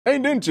Hey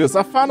ninjas,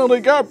 I finally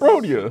got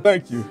BRONIE!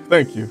 Thank you,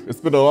 thank you.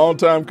 It's been a long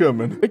time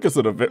coming. I think it's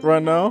an event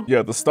right now.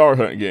 Yeah, the Star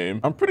Hunt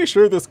game. I'm pretty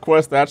sure this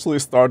quest actually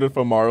started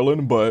from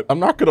Arlen, but I'm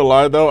not gonna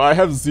lie though, I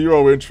have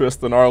zero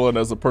interest in Arlen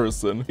as a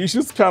person. He's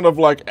just kind of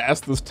like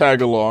Asta's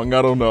tag along,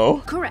 I don't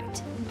know.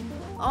 Correct.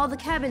 All the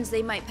cabins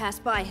they might pass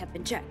by have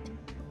been checked.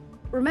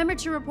 Remember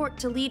to report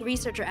to lead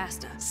researcher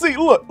Asta. See,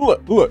 look.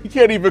 You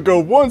can't even go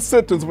one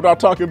sentence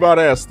without talking about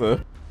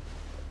Asta.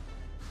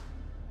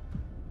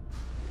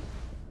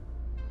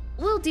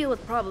 We'll deal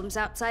with problems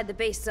outside the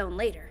base zone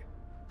later.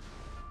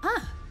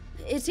 Huh,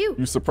 it's you.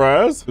 You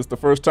surprised? It's the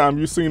first time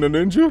you've seen a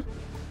ninja?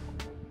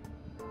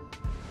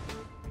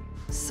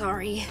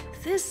 Sorry,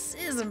 this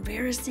is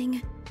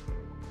embarrassing.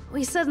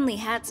 We suddenly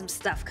had some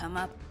stuff come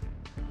up.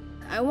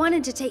 I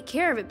wanted to take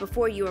care of it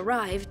before you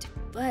arrived,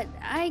 but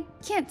I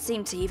can't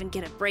seem to even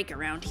get a break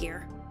around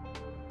here.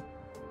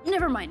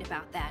 Never mind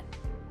about that.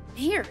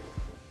 Here,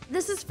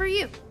 this is for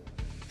you.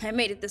 I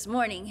made it this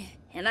morning,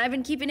 and I've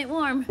been keeping it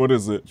warm. What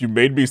is it? You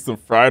made me some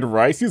fried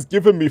rice? He's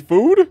giving me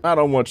food? I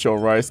don't want your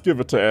rice. Give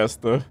it to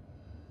Asta.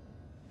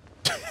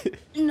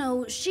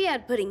 No, she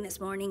had pudding this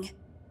morning.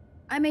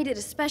 I made it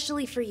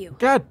especially for you.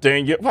 God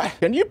dang it. What?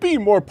 Can you be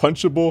more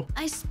punchable?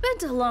 I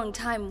spent a long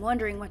time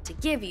wondering what to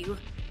give you.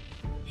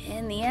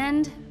 In the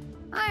end,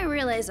 I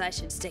realized I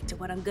should stick to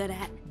what I'm good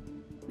at.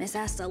 Miss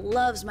Asta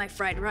loves my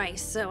fried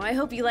rice, so I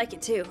hope you like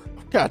it too.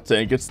 God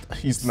dang it.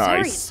 He's nice.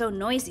 Sorry it's so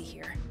noisy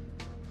here.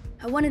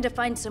 I wanted to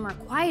find somewhere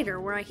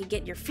quieter where I could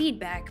get your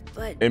feedback,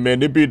 but... Hey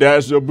man, it be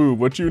Dash Boo.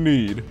 What you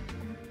need?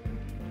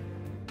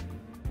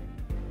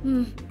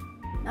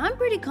 I'm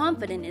pretty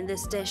confident in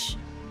this dish.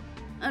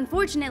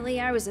 Unfortunately,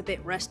 I was a bit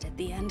rushed at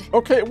the end.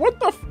 Okay, what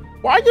the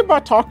why am I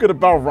talking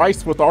about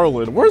rice with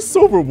Arlen? Where's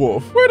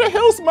Silverwolf? Where the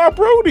hell's my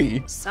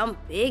Brody? Some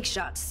big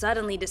shot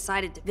suddenly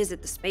decided to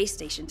visit the space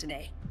station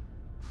today.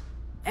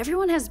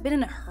 Everyone has been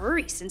in a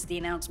hurry since the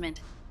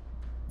announcement.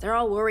 They're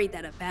all worried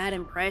that a bad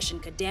impression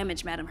could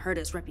damage Madame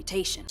Herta's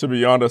reputation. To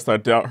be honest, I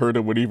doubt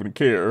Herta would even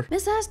care.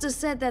 Miss Asta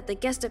said that the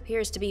guest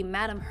appears to be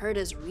Madame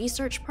Herta's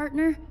research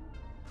partner.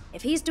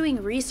 If he's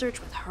doing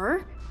research with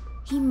her,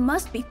 he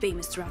must be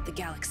famous throughout the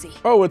galaxy.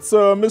 Oh, it's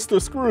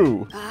Mr.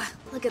 Screw.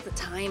 Look at the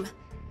time.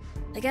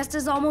 The guest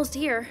is almost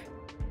here.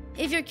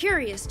 If you're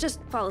curious,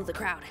 just follow the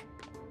crowd.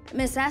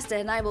 Miss Asta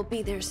and I will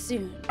be there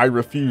soon. I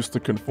refuse to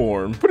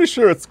conform. Pretty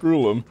sure it's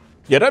Screw'em.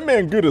 Yeah, that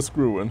man good at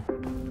screwing.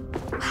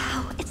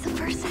 Wow, it's the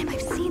first time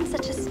I've seen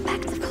such a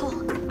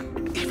spectacle.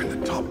 Even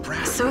the top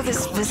brass. So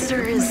this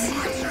visitor is...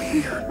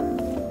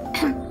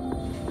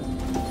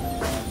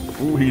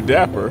 Ooh, he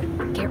dapper.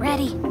 Get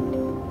ready.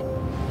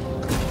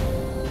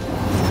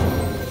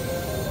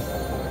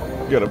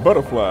 Got a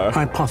butterfly.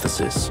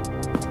 Hypothesis.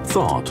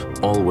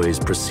 Thought always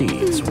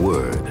precedes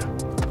word.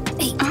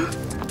 Hey,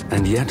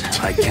 And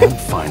yet, I can't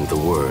find the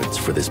words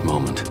for this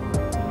moment.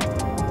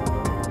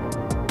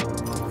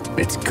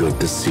 It's good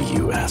to see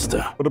you,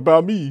 Asta. What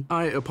about me?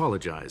 I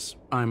apologize.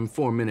 I'm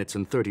 4 minutes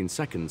and 13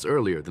 seconds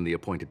earlier than the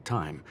appointed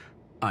time.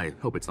 I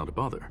hope it's not a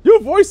bother. Your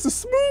voice is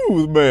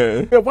smooth,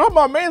 man. Yeah, why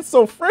my man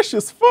so fresh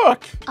as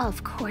fuck?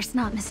 of course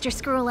not, Mr.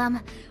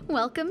 Screw'em.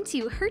 Welcome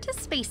to Herta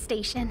Space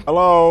Station.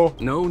 Hello?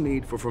 No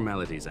need for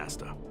formalities,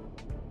 Asta.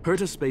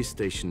 Herta Space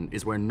Station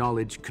is where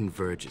knowledge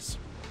converges.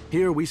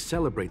 Here we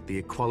celebrate the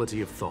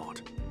equality of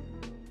thought.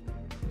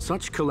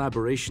 Such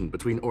collaboration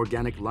between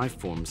organic life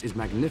forms is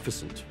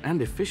magnificent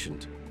and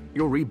efficient.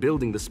 You're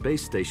rebuilding the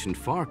space station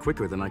far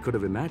quicker than I could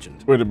have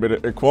imagined. Wait a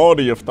minute,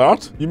 equality of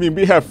thought? You mean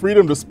we have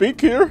freedom to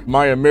speak here?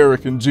 My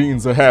American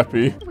genes are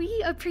happy.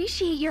 We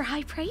appreciate your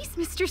high praise,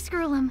 Mr.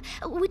 Screw'em.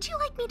 Would you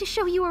like me to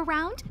show you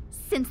around?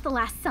 Since the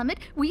last summit,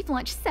 we've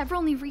launched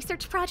several new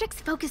research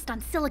projects focused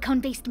on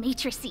silicone-based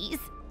matrices.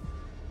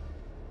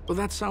 Well,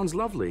 that sounds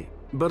lovely.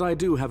 But I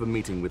do have a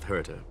meeting with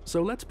Herta,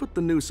 so let's put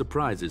the new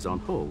surprises on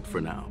hold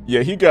for now.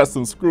 Yeah, he got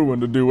some screwing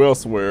to do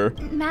elsewhere.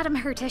 Madame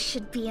Herta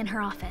should be in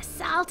her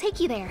office. I'll take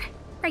you there.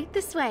 Right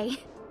this way.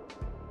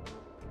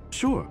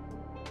 Sure.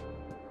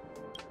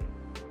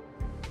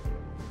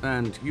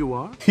 And you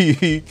are?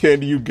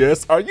 Can you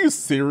guess? Are you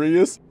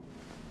serious?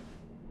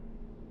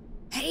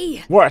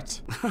 Hey!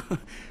 What?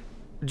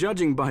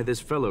 Judging by this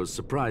fellow's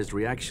surprised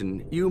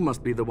reaction, you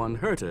must be the one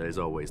Herta is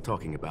always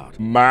talking about.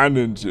 My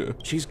ninja.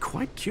 She's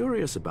quite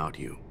curious about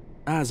you,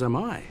 as am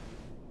I.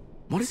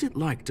 What is it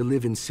like to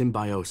live in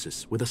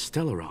symbiosis with a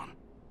Stellaron?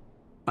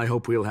 I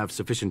hope we'll have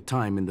sufficient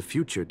time in the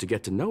future to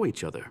get to know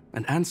each other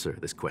and answer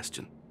this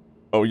question.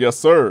 Oh, yes,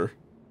 sir.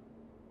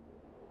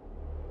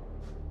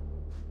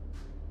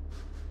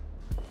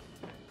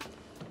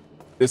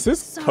 Is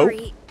his coat?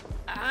 Sorry.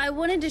 I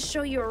wanted to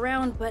show you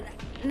around, but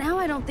now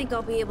I don't think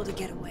I'll be able to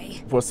get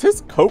away. Was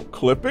his coat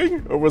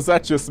clipping? Or was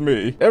that just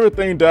me?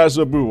 Everything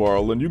deja vu,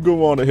 Arlen. You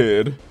go on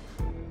ahead.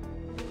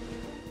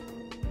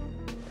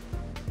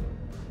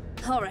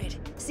 Alright,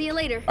 see you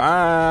later.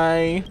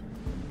 Bye.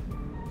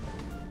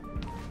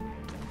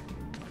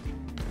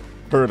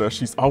 Herta,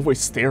 she's always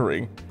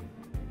staring.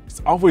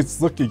 She's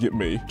always looking at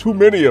me. Too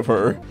many of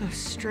her.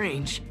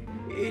 Strange.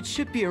 It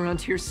should be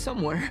around here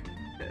somewhere.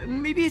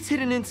 Maybe it's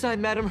hidden inside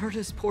Madame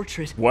Herta's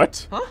portrait.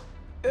 What? Huh?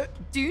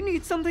 Do you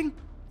need something?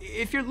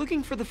 If you're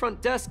looking for the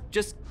front desk,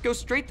 just go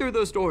straight through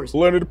those doors.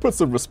 Leonard, put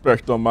some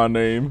respect on my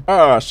name.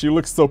 Ah, she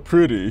looks so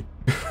pretty.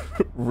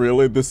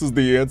 Really? This is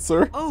the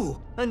answer?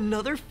 Oh,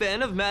 another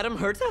fan of Madame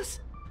Herta's?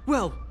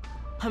 Well,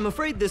 I'm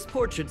afraid this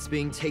portrait's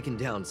being taken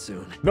down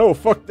soon. No,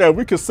 fuck that.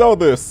 We can sell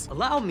this.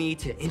 Allow me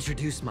to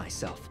introduce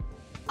myself.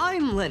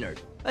 I'm Leonard,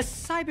 a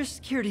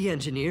cybersecurity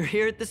engineer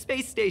here at the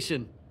space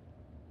station.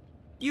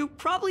 You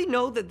probably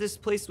know that this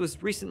place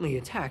was recently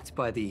attacked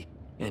by the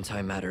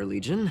Antimatter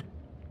Legion.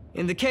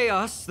 In the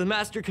chaos, the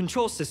master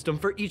control system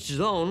for each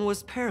zone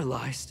was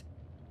paralyzed.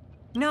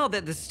 Now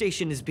that the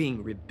station is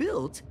being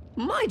rebuilt,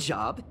 my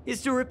job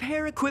is to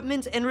repair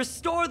equipment and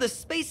restore the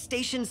space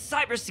station's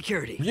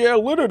cybersecurity. Yeah,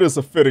 Leonard is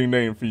a fitting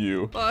name for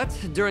you. But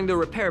during the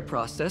repair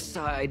process,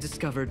 I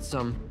discovered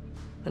some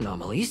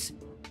anomalies.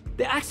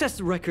 The access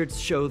records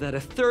show that a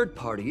third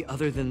party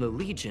other than the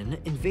Legion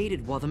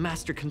invaded while the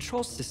master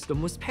control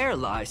system was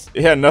paralyzed.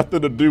 It had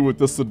nothing to do with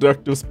the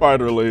seductive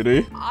spider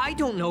lady. I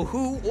don't know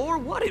who or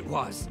what it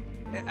was.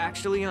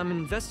 Actually, I'm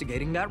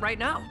investigating that right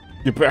now.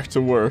 Get back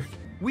to work.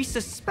 We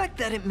suspect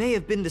that it may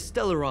have been the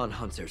Stellaron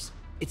Hunters.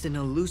 It's an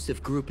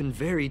elusive group and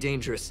very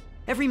dangerous.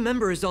 Every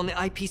member is on the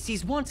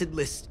IPC's wanted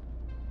list.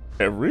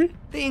 Every?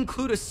 They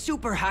include a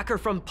super hacker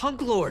from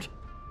Punk Lord.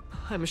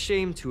 I'm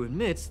ashamed to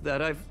admit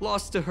that I've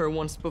lost to her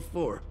once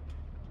before.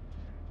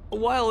 A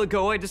while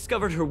ago, I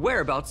discovered her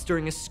whereabouts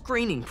during a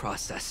screening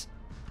process.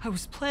 I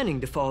was planning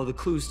to follow the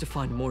clues to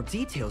find more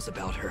details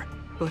about her,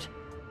 but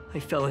I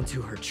fell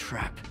into her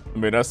trap. I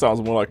mean, that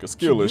sounds more like a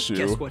skill issue.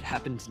 Guess what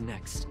happened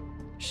next?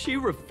 She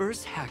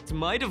reverse hacked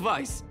my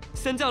device,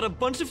 sent out a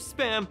bunch of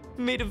spam,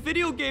 made a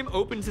video game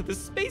open to the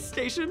space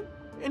station,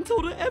 and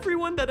told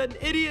everyone that an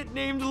idiot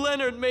named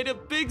Leonard made a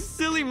big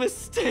silly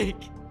mistake.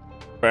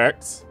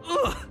 Facts.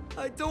 Ugh,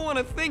 I don't want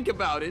to think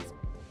about it.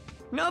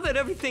 Now that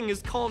everything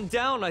is calmed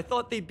down, I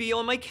thought they'd be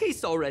on my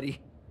case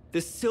already.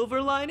 The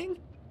silver lining?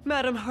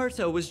 Madame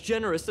Herta was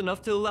generous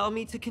enough to allow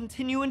me to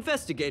continue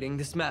investigating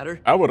this matter.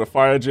 I would have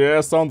fired your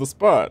ass on the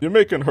spot. You're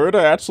making her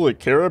to actually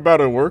care about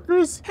her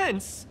workers?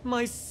 Hence,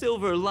 my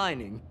silver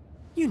lining.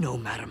 You know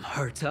Madame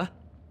Herta.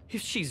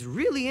 If she's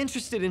really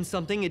interested in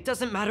something, it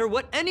doesn't matter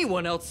what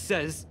anyone else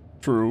says.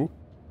 True.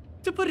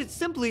 To put it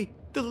simply,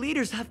 the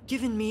leaders have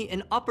given me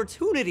an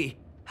opportunity.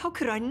 How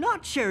could I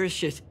not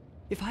cherish it?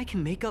 If I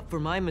can make up for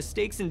my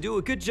mistakes and do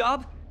a good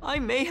job, I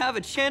may have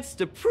a chance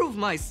to prove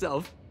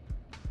myself.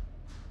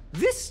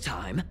 This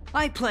time,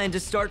 I plan to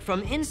start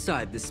from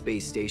inside the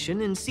space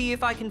station and see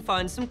if I can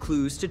find some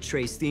clues to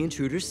trace the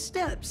intruder's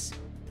steps.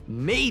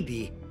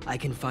 Maybe I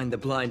can find the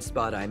blind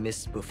spot I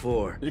missed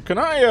before. Can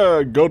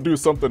I, go do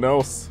something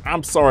else?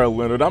 I'm sorry,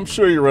 Leonard. I'm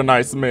sure you're a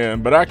nice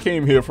man, but I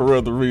came here for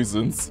other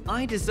reasons.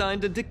 I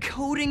designed a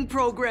decoding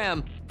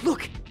program.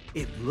 Look,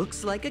 it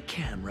looks like a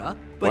camera,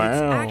 but Wow.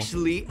 it's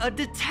actually a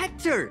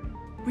detector.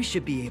 We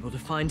should be able to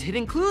find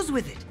hidden clues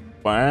with it.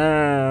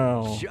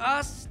 Wow.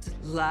 Just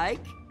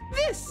like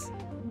this.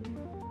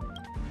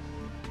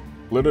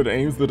 Leonard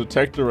aims the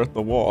detector at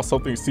the wall.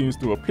 Something seems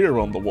to appear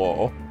on the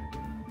wall.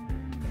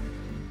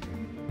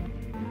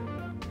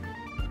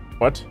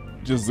 What?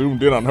 Just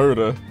zoomed in on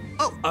Herta.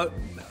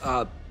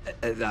 Oh,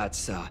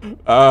 that's,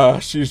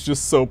 She's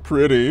just so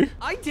pretty.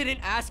 I didn't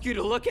ask you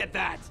to look at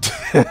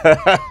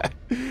that.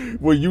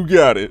 Well, you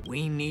got it.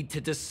 We need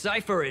to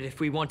decipher it if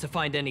we want to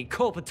find any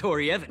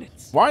culpatory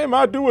evidence. Why am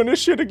I doing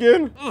this shit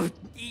again? Ugh,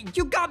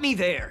 you got me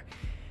there.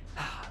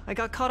 I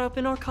got caught up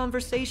in our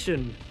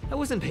conversation. I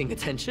wasn't paying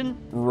attention.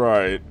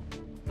 Right.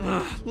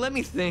 Let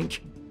me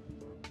think.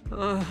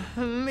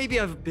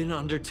 Maybe I've been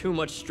under too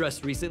much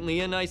stress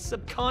recently and I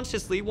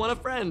subconsciously want a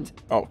friend.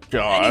 Oh,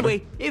 God.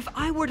 Anyway, if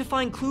I were to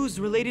find clues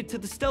related to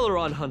the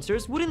Stellaron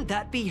Hunters, wouldn't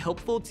that be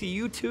helpful to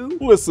you too?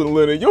 Listen,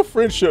 Lenny, your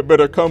friendship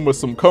better come with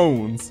some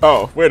cones.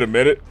 Oh, wait a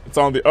minute. It's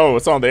on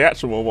the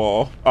actual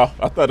wall. Oh,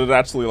 I thought it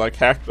actually, like,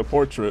 hacked the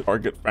portrait.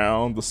 Target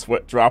found, the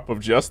sweat drop of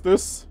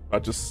justice. I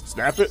just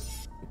snap it.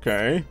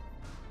 Okay.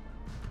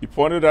 He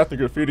pointed at the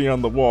graffiti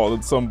on the wall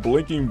and some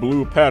blinking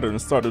blue pattern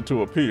started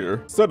to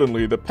appear.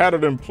 Suddenly, the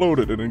pattern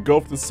imploded and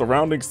engulfed the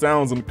surrounding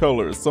sounds and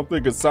colors.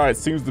 Something inside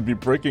seems to be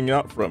breaking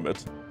out from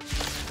it.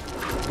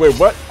 Wait,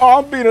 what? Oh,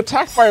 I'm being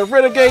attacked by a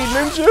renegade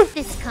ninja?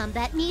 This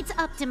combat needs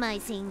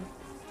optimizing.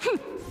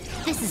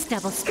 This is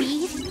double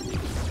speed.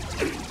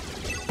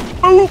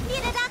 Boop!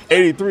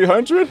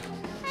 8,300?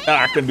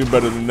 I can do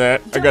better than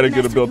that. I gotta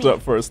get it built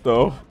up first,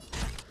 though.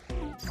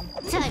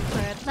 Time for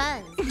a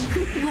buzz.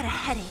 What a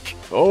headache.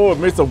 Oh, it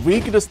makes a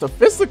weakness to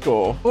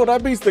physical. Oh,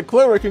 that means the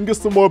cleric can get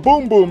some more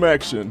boom boom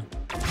action.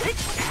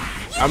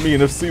 I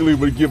mean, if Sealy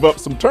would give up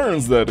some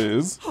turns, that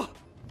is.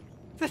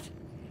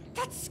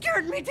 That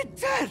scared me to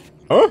death!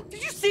 Huh?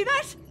 Did you see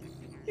that?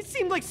 It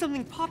seemed like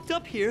something popped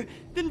up here,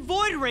 then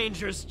Void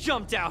Rangers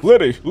jumped out.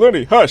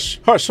 Lenny,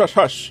 hush, hush, hush,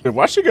 hush.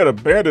 Why she got a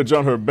bandage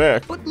on her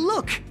back? But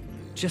look,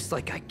 just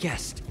like I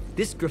guessed,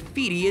 this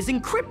graffiti is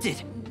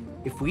encrypted.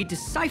 If we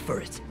decipher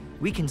it,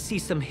 we can see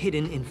some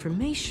hidden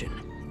information.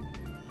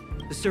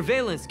 The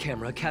surveillance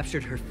camera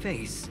captured her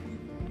face.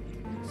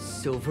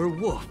 Silver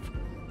Wolf.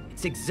 It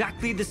It's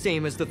exactly the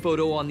same as the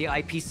photo on the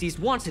IPC's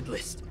wanted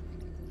list.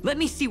 Let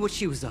me see what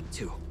she was up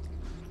to.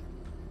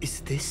 Is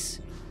this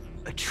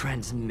a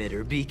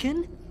transmitter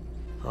beacon?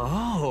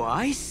 Oh,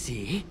 I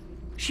see.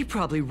 She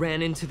probably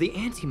ran into the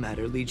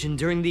Antimatter Legion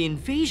during the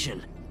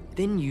invasion,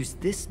 then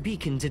used this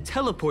beacon to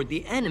teleport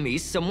the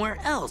enemies somewhere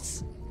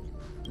else.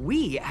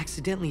 We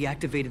accidentally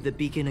activated the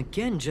beacon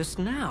again just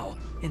now,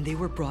 and they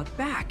were brought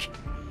back.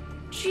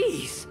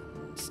 Jeez,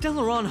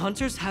 Stellaron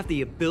hunters have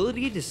the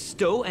ability to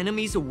stow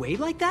enemies away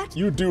like that?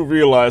 You do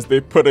realize they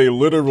put a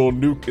literal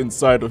nuke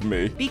inside of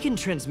me. Beacon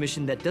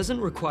transmission that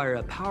doesn't require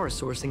a power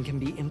source and can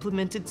be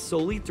implemented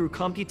solely through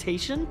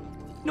computation?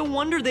 No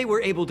wonder they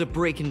were able to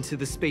break into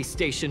the space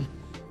station.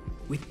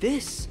 With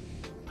this,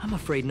 I'm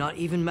afraid not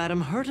even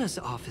Madame Herta's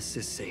office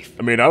is safe.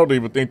 I mean, I don't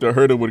even think the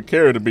Herta would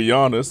care, to be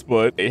honest,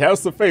 but hey, have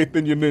some faith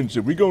in your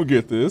ninja. We gonna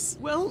get this.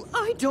 Well,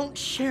 I don't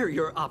share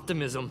your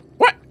optimism.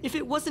 What? If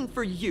it wasn't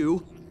for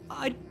you,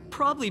 I'd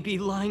probably be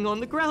lying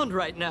on the ground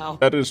right now.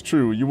 That is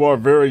true. You are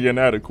very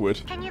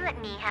inadequate. Can you let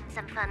me have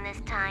some fun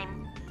this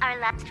time? Our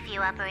last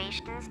few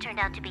operations turned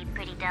out to be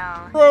pretty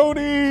dull.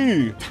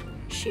 BRONIE!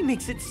 She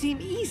makes it seem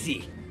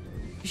easy.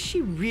 Is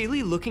she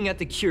really looking at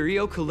the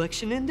Curio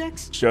Collection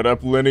Index? Shut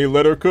up, Lenny.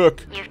 Let her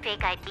cook. Your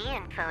fake ID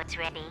info is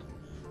ready.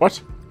 What?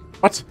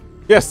 What?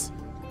 Yes.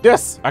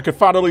 Yes. I can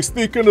finally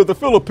sneak into the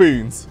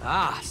Philippines.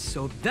 Ah,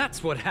 so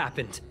that's what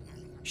happened.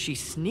 She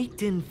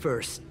sneaked in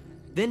first,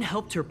 then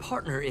helped her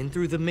partner in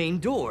through the main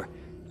door.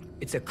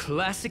 It's a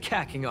classic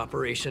hacking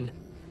operation.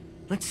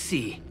 Let's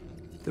see.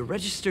 The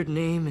registered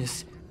name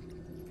is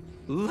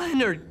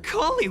Leonard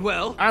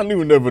Collywell. I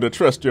knew never to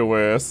trust your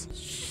ass.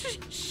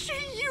 She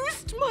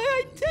used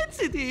my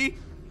identity.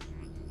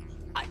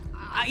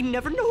 I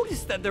never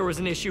noticed that there was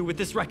an issue with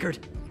this record.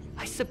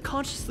 I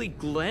subconsciously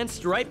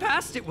glanced right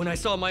past it when I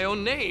saw my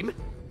own name.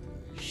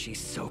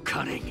 She's so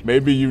cunning.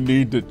 Maybe you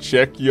need to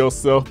check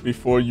yourself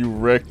before you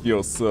wreck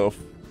yourself.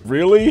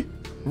 Really?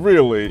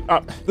 Really?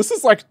 This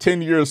is like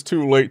 10 years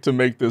too late to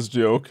make this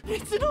joke.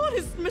 It's an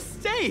honest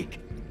mistake.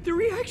 The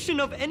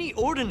reaction of any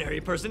ordinary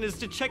person is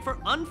to check for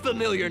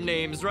unfamiliar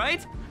names,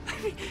 right?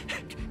 I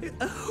mean,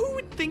 who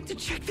would think to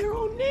check their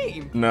own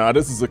name? Nah,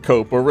 this is a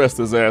cope. Arrest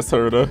his ass,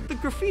 Herta. The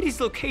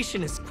graffiti's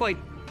location is quite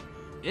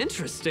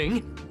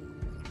interesting.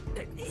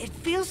 It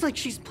feels like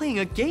she's playing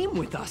a game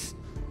with us.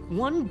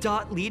 One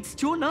dot leads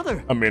to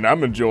another. I mean,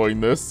 I'm enjoying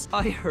this.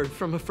 I heard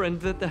from a friend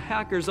that the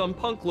hackers on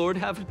Punk Lord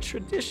have a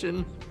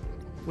tradition.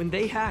 When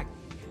they hack,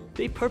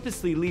 they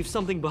purposely leave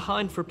something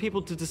behind for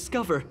people to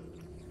discover.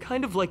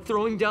 Kind of like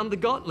throwing down the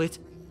gauntlet.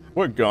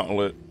 What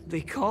gauntlet?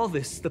 They call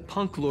this the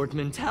Punk Lord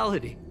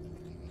mentality.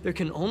 There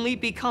can only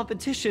be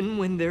competition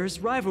when there's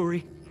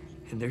rivalry.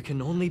 And there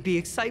can only be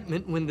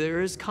excitement when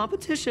there is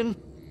competition.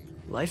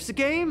 Life's a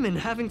game, and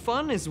having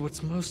fun is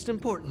what's most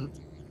important.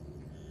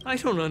 I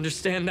don't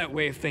understand that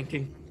way of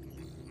thinking.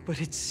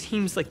 But it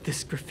seems like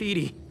this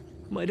graffiti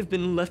might have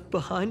been left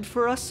behind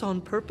for us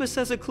on purpose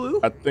as a clue.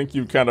 I think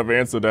you kind of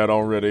answered that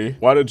already.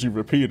 Why did you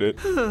repeat it?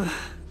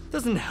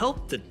 Doesn't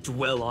help to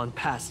dwell on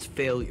past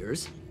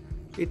failures.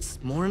 It's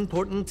more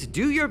important to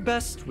do your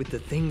best with the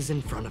things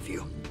in front of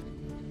you.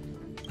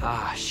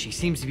 Ah, she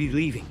seems to be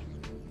leaving.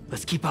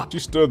 Let's keep up. She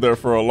stood there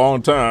for a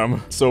long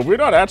time. So we're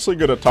not actually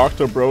gonna talk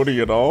to BRONIE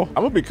at all?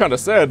 I'm gonna be kind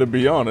of sad, to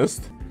be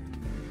honest.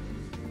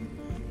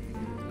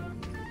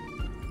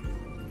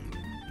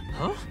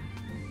 Huh?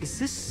 Is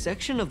this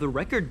section of the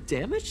record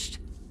damaged?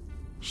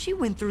 She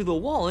went through the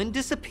wall and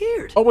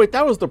disappeared. Oh wait,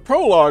 that was the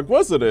prologue,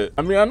 wasn't it?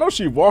 I mean, I know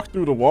she walked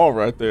through the wall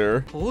right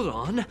there. Hold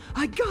on,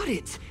 I got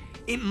it.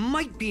 It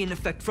might be an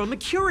effect from a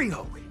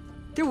curio.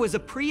 There was a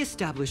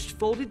pre-established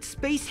folded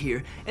space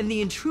here, and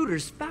the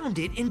intruders found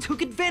it and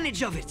took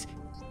advantage of it.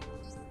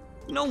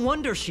 No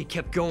wonder she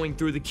kept going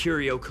through the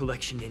Curio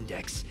Collection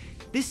Index.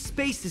 This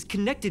space is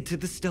connected to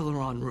the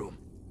Stellaron room.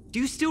 Do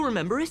you still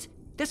remember it?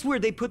 That's where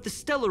they put the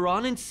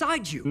Stellaron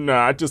inside you.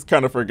 Nah, I just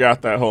kind of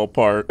forgot that whole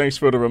part. Thanks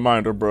for the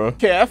reminder, bruh.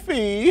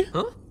 Caffey!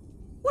 Huh?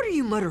 What are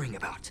you muttering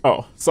about?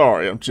 Oh,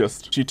 sorry,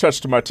 she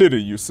touched my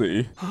titty, you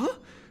see. Huh?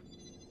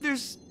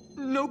 There's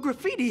no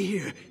graffiti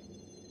here.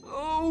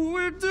 Oh,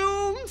 we're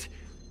doomed!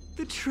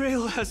 The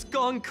trail has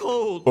gone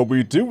cold. But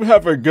we do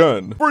have a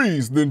gun.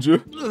 Freeze,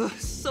 ninja! Ugh,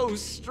 so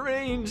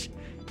strange.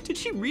 Did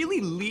she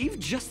really leave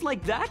just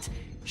like that?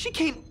 She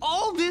came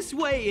all this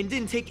way and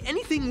didn't take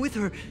anything with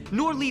her,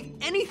 nor leave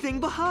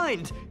anything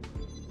behind.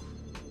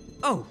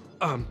 Oh,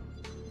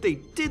 they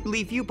did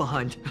leave you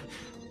behind.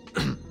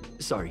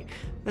 Sorry,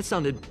 that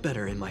sounded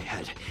better in my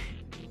head.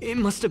 It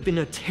must have been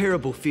a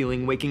terrible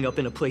feeling waking up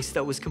in a place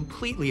that was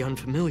completely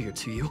unfamiliar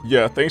to you.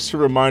 Yeah, thanks for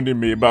reminding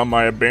me about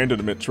my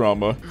abandonment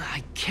trauma.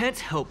 I can't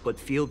help but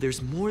feel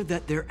there's more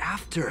that they're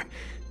after.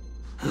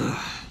 I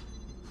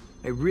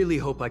really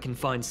hope I can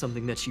find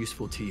something that's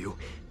useful to you.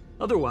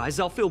 Otherwise,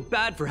 I'll feel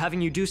bad for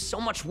having you do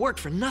so much work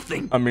for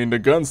nothing. I mean, the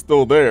gun's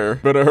still there.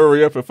 Better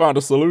hurry up and find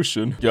a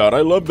solution. God, I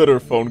love that her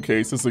phone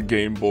case is a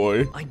Game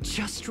Boy. I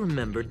just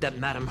remembered that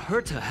Madame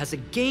Herta has a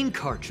game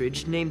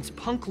cartridge named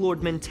Punk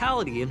Lord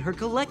Mentality in her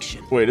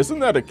collection. Wait, isn't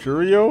that a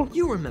curio?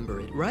 You remember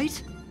it, right?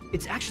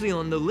 It's actually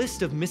on the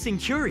list of missing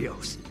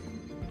curios.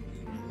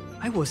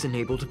 I wasn't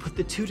able to put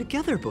the two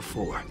together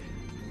before.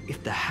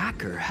 If the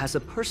hacker has a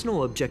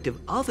personal objective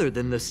other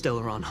than the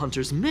Stellaron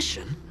Hunter's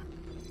mission...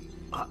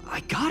 I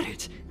got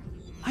it!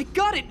 I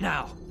got it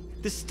now!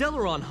 The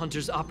Stellaron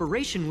Hunter's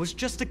operation was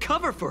just a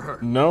cover for her!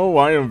 No,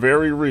 I am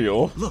very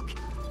real. Look,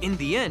 in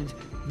the end,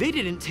 they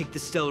didn't take the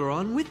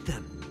Stellaron with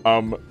them.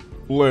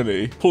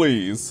 Lenny,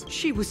 please.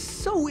 She was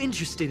so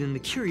interested in the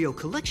Curio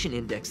Collection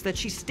Index that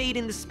she stayed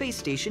in the space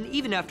station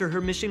even after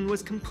her mission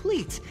was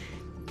complete.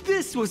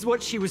 This was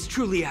what she was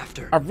truly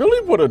after. I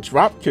really would have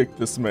drop-kicked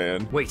this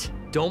man. Wait,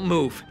 don't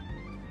move.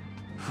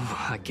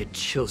 I get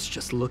chills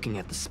just looking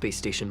at the space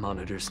station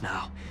monitors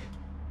now.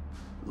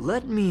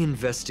 Let me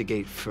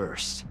investigate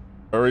first.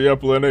 Hurry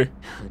up, Lenny.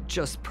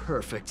 Just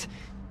perfect.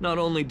 Not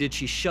only did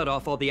she shut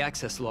off all the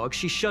access logs,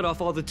 she shut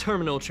off all the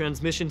terminal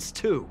transmissions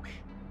too.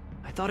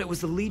 I thought it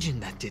was the Legion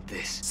that did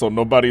this. So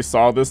nobody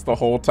saw this the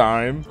whole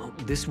time? Well,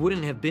 this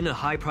wouldn't have been a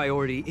high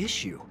priority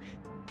issue.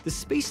 The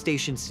space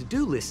station's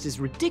to-do list is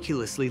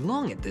ridiculously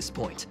long at this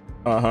point.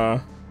 Uh-huh.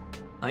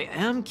 I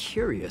am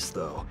curious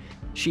though.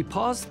 She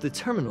paused the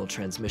terminal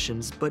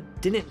transmissions,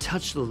 but didn't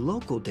touch the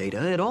local data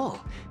at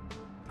all.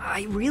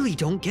 I really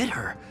don't get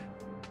her.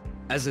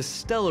 As a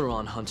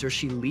Stellaron hunter,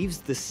 she leaves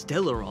the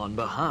Stellaron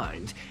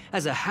behind.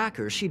 As a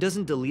hacker, she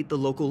doesn't delete the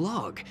local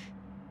log.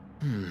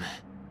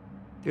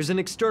 There's an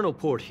external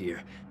port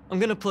here. I'm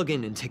gonna plug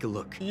in and take a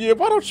look. Yeah,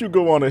 why don't you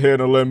go on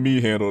ahead and let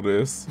me handle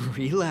this?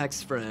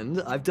 Relax,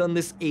 friend. I've done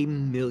this a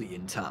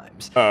million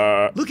times.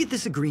 Look at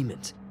this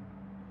agreement.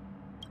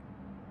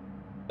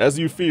 As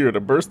you feared, a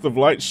burst of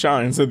light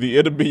shines and the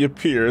enemy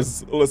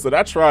appears. Listen,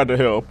 I tried to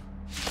help.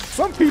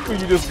 Some people,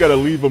 you just gotta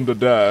leave them to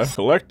die.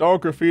 Collect all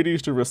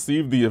graffitis to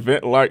receive the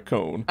event light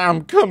cone.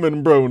 I'm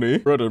coming,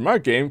 Brony. Brother, my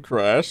game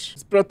crashed.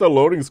 It's been at the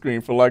loading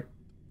screen for like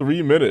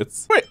 3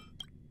 minutes.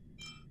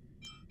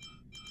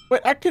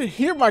 Wait, I can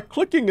hear my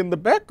clicking in the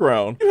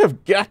background. You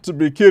have got to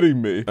be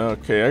kidding me.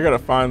 Okay, I gotta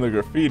find the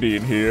graffiti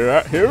in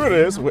here. Here it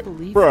is. Wait,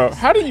 bro,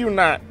 how do you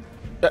not...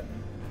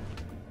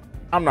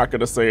 I'm not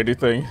gonna say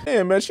anything.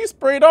 Hey, man, she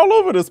sprayed all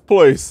over this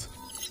place.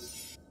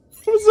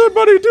 What was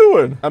everybody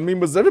doing? I mean,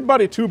 was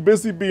everybody too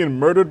busy being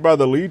murdered by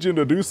the Legion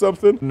to do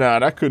something? Nah,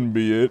 that couldn't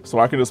be it. So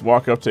I can just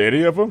walk up to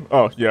any of them?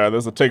 Oh, yeah,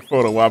 there's a take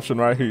photo option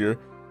right here.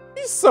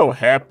 He's so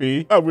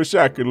happy. I wish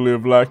I could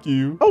live like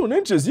you. Oh,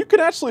 ninjas, you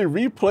can actually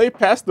replay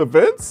past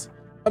events?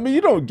 I mean,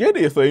 you don't get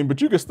anything, but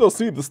you can still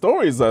see the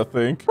stories, I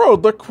think. Bro,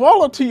 the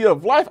quality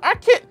of life, I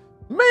can't...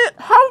 Man,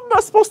 how am I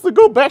supposed to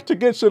go back to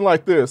Genshin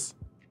like this?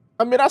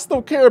 I mean, I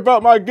still care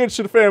about my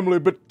Genshin family,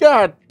 but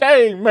god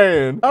dang,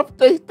 man.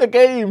 Update the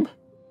game.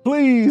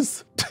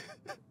 Please.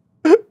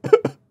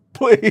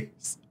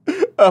 Please.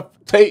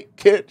 Update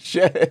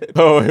Genshin.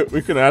 Oh,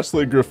 we can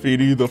actually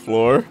graffiti the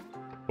floor.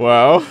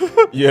 Wow.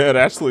 Yeah, it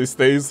actually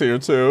stays here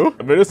too.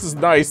 I mean, this is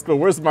nice, but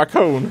where's my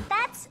cone?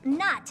 That's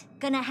not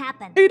gonna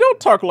happen. Hey, don't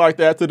talk like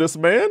that to this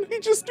man.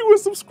 He's just doing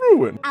some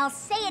screwing. I'll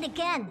say it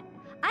again.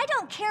 I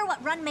don't care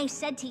what Runmei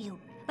said to you,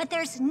 but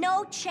there's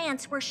no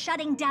chance we're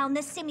shutting down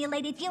the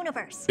simulated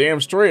universe.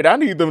 Damn straight, I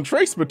need them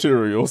trace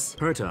materials.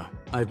 Herta,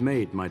 I've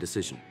made my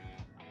decision.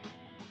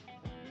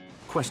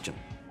 Question: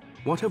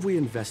 what have we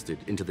invested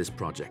into this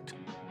project?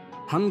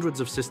 Hundreds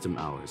of system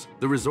hours,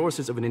 the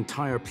resources of an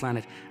entire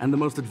planet, and the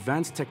most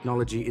advanced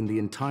technology in the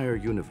entire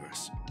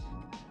universe.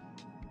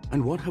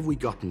 And what have we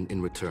gotten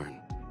in return?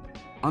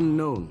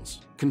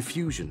 Unknowns,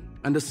 confusion,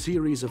 and a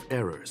series of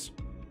errors.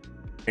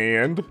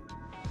 And?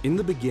 In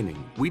the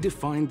beginning, we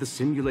defined the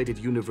simulated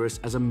universe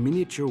as a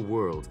miniature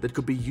world that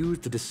could be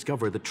used to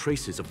discover the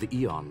traces of the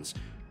eons.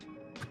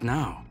 But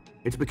now,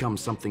 it's become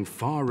something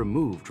far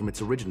removed from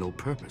its original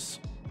purpose.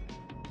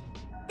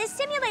 The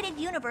simulated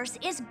universe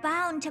is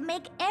bound to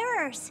make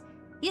errors.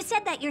 You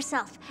said that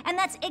yourself, and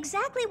that's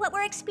exactly what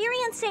we're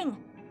experiencing.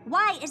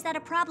 Why is that a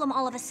problem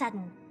all of a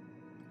sudden?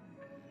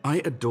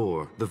 I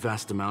adore the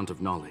vast amount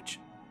of knowledge,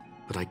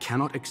 but I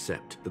cannot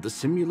accept that the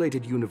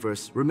simulated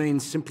universe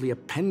remains simply a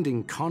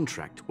pending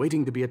contract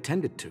waiting to be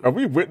attended to. Are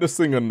we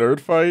witnessing a nerd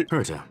fight?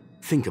 Herta,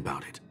 think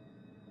about it.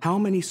 How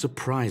many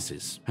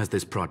surprises has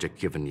this project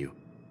given you?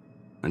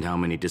 And how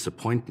many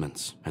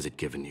disappointments has it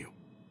given you?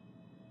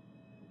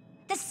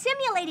 The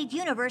simulated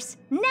universe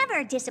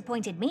never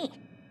disappointed me.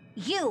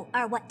 You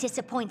are what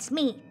disappoints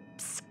me,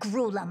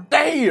 Scroolum.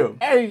 Damn!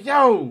 Hey,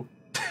 yo!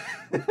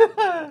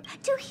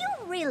 Do you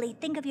really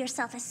think of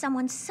yourself as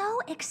someone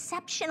so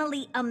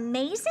exceptionally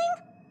amazing?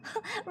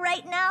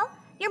 Right now,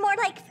 you're more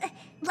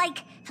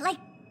like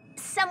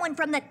someone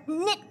from the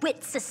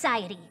Nitwit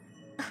Society.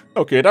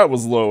 Okay, that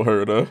was low,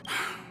 Herta.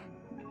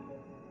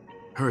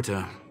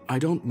 Herta, I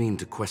don't mean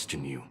to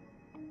question you,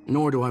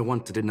 nor do I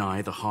want to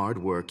deny the hard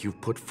work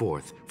you've put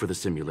forth for the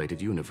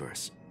simulated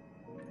universe.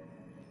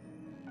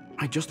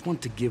 I just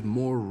want to give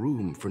more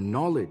room for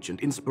knowledge and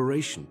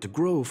inspiration to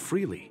grow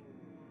freely.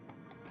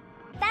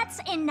 That's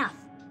enough.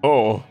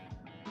 Oh.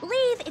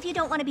 Leave if you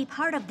don't want to be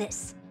part of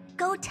this.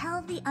 Go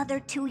tell the other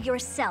two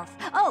yourself.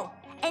 Oh,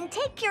 and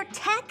take your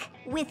tech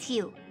with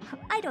you.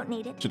 I don't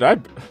need it. Should I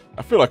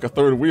feel like a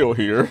third wheel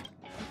here.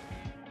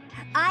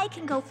 I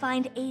can go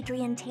find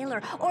Adrian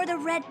Taylor or the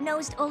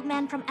red-nosed old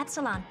man from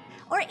Epsilon.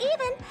 or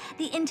even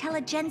the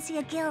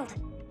Intelligentsia Guild.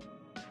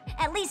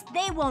 At least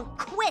they won't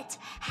quit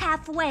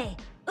halfway.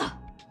 Ugh.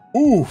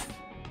 Oof.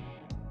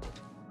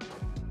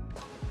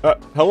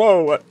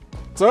 Hello,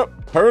 what's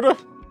up? Hurt?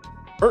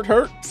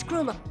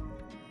 Screw 'em.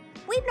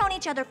 We've known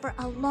each other for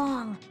a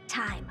long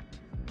time.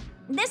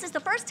 This is the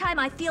first time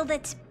I feel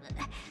that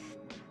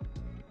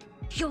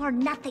you're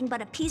nothing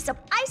but a piece of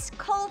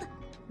ice-cold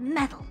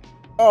metal.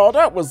 Oh,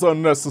 that was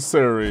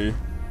unnecessary.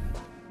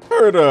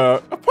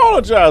 Herta,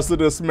 apologize to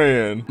this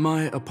man.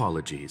 My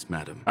apologies,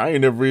 madam. I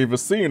ain't never even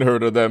seen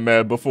Herta that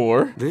mad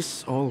before.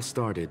 This all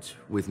started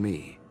with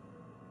me.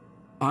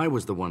 I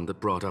was the one that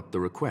brought up the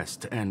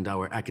request to end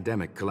our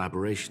academic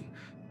collaboration.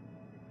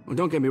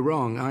 Don't get me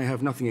wrong, I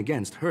have nothing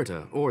against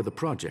Herta or the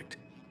project.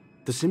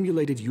 The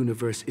simulated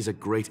universe is a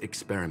great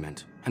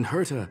experiment, and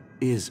Herta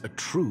is a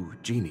true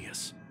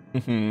genius.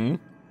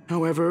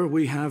 However,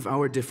 we have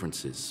our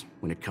differences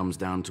when it comes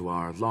down to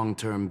our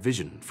long-term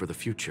vision for the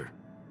future.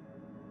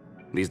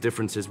 These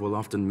differences will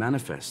often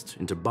manifest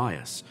into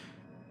bias,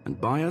 and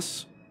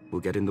bias will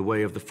get in the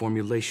way of the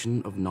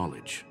formulation of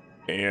knowledge.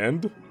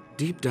 And?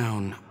 Deep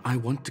down, I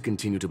want to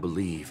continue to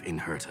believe in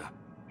Herta.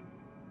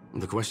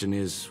 The question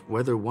is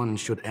whether one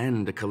should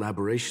end a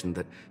collaboration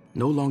that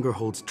no longer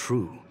holds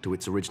true to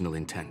its original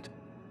intent.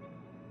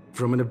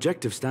 From an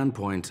objective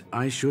standpoint,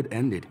 I should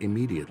end it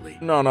immediately.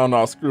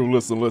 No, screw,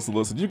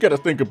 listen. You gotta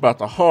think about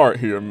the heart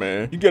here,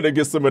 man. You gotta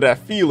get some of that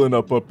feeling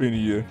up in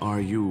you.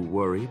 Are you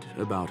worried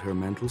about her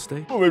mental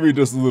state? Well, maybe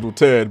just a little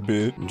tad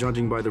bit.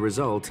 Judging by the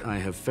result, I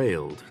have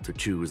failed to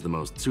choose the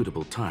most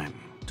suitable time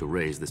to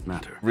raise this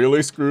matter.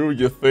 Really, Screw,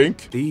 you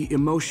think? The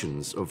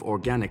emotions of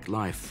organic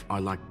life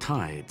are like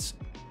tides.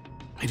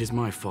 It is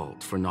my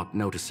fault for not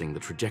noticing the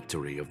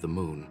trajectory of the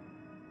moon.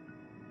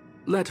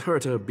 Let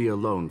Herta be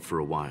alone for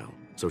a while,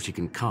 so she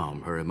can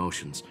calm her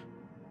emotions.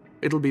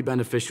 It'll be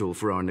beneficial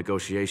for our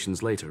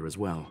negotiations later as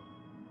well.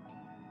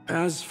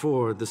 As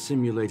for the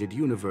simulated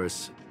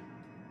universe,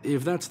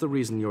 if that's the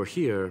reason you're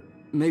here,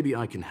 maybe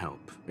I can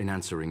help in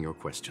answering your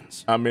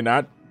questions. I mean,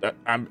 I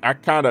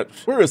kinda...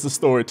 Where is the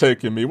story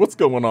taking me? What's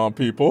going on,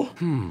 people?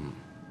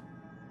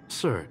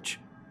 Search.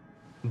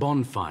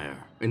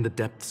 Bonfire in the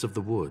depths of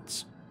the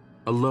woods.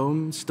 A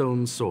lone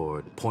stone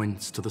sword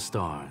points to the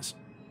stars.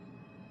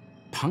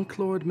 Punk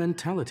Lord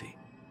mentality.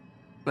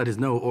 That is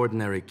no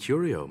ordinary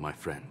curio, my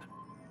friend.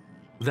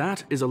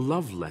 That is a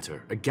love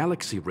letter a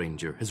Galaxy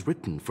Ranger has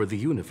written for the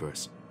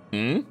universe.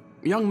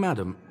 Young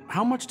madam,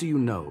 how much do you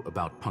know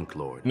about Punk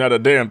Lord? Not a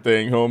damn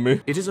thing,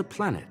 homie. It is a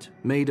planet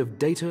made of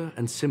data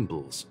and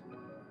symbols.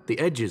 The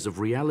edges of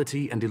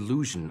reality and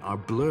illusion are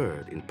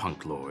blurred in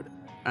Punk Lord,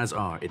 as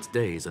are its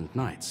days and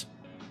nights.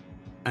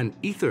 An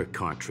ether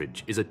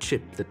cartridge is a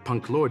chip that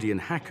Punklordian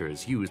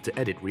hackers use to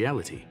edit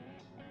reality.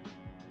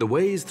 The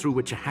ways through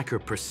which a hacker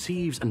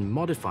perceives and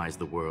modifies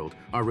the world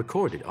are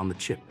recorded on the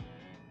chip.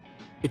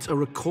 It's a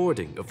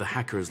recording of the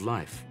hacker's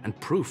life and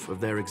proof of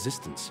their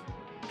existence.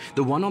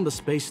 The one on the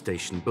space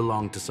station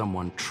belonged to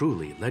someone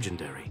truly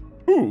legendary.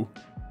 Who?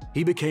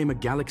 He became a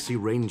Galaxy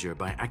Ranger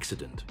by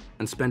accident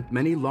and spent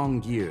many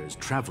long years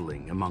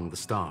traveling among the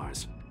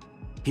stars.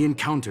 He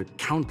encountered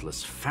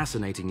countless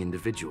fascinating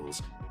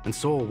individuals and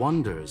saw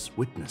wonders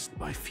witnessed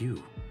by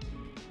few.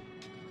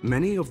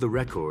 Many of the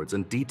records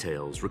and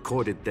details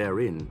recorded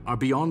therein are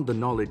beyond the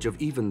knowledge of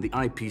even the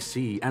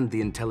IPC and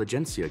the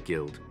Intelligentsia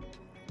Guild.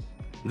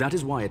 That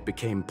is why it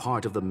became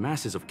part of the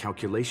masses of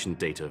calculation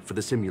data for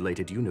the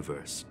simulated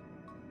universe.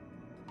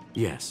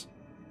 Yes,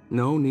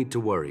 no need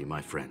to worry,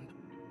 my friend.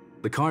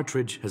 The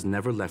cartridge has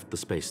never left the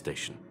space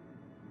station.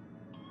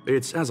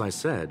 It's, as I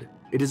said,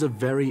 it is a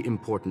very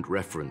important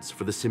reference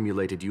for the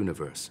simulated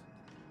universe.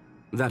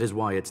 That is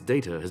why its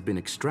data has been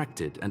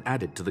extracted and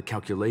added to the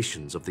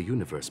calculations of the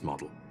universe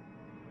model.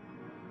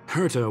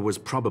 Herta was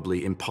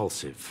probably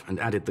impulsive and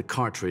added the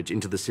cartridge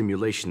into the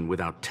simulation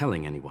without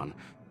telling anyone,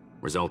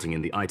 resulting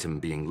in the item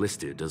being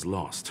listed as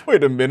lost.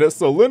 Wait a minute,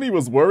 so Lenny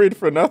was worried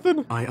for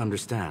nothing? I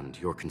understand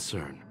your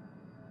concern.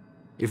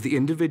 If the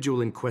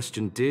individual in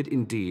question did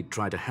indeed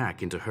try to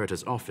hack into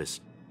Herta's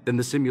office, then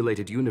the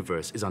simulated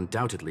universe is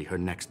undoubtedly her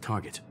next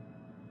target.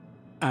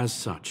 As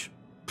such,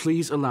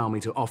 please allow me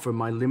to offer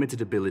my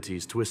limited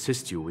abilities to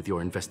assist you with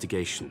your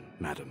investigation,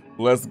 madam.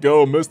 Let's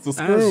go, Mr.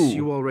 Screw. As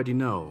you already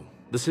know,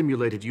 the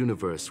simulated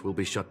universe will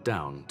be shut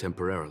down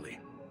temporarily.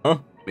 Huh?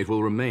 It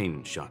will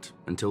remain shut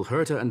until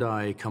Herta and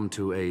I come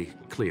to a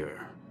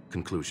clear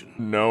conclusion.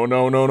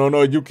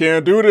 No, you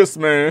can't do this,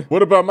 man.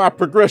 What about my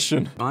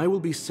progression? I will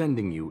be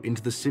sending you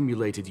into the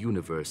simulated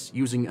universe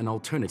using an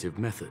alternative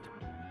method.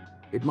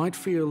 It might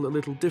feel a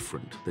little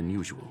different than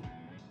usual.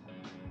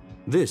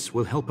 This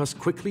will help us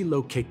quickly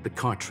locate the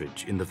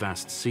cartridge in the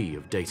vast sea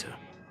of data.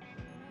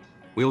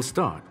 We'll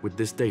start with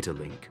this data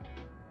link.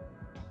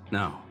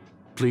 Now,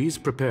 please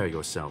prepare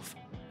yourself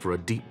for a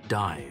deep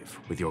dive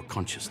with your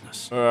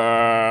consciousness.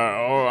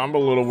 I'm a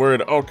little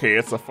worried. Okay,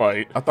 it's a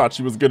fight. I thought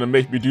she was gonna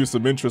make me do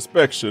some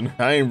introspection.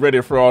 I ain't ready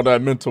for all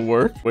that mental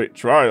work. Wait,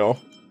 trial?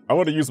 I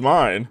want to use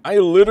mine. I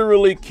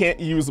literally can't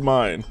use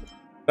mine.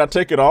 Did I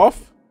take it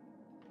off?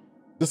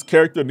 This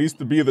character needs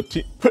to be the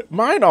team. Put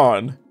mine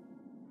on.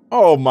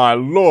 Oh my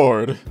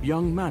lord.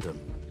 Young madam,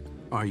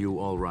 are you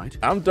all right?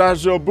 I'm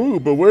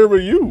Dajobu, but where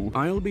were you?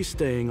 I'll be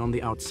staying on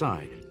the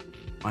outside.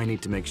 I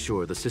need to make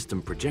sure the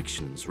system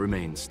projections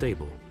remain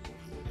stable.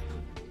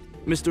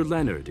 Mr.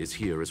 Leonard is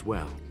here as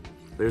well.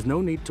 There's no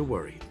need to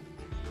worry.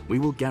 We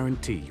will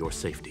guarantee your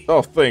safety.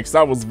 Oh, thanks.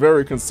 I was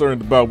very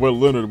concerned about what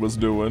Leonard was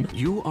doing.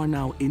 You are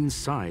now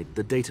inside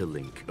the data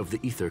link of the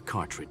ether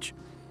cartridge.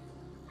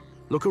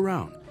 Look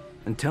around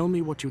and tell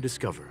me what you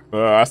discover.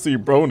 I see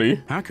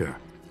BRONIE. Hacker?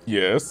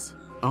 Yes.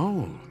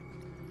 Oh.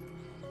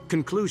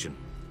 Conclusion.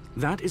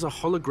 That is a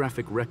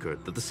holographic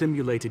record that the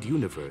simulated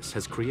universe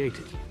has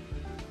created.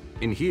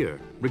 In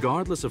here,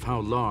 regardless of how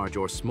large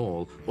or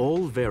small,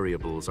 all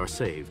variables are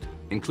saved,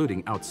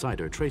 including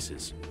outsider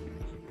traces.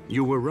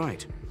 You were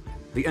right.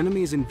 The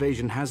enemy's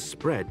invasion has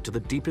spread to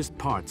the deepest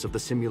parts of the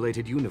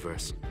simulated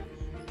universe.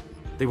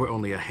 They were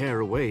only a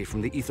hair away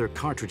from the ether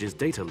cartridge's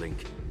data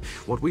link.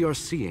 What we are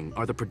seeing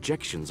are the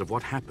projections of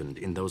what happened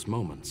in those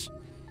moments.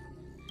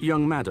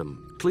 Young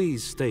madam,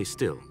 please stay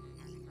still.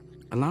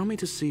 Allow me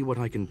to see what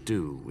I can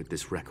do with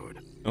this record.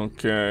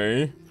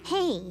 Okay.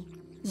 Hey,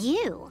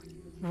 you.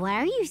 Why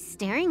are you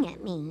staring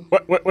at me?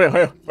 Wait.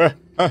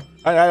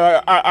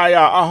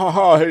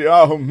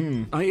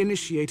 I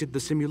initiated the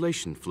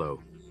simulation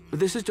flow.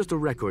 This is just a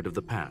record of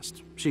the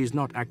past. She's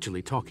not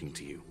actually talking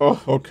to you. Oh,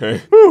 okay.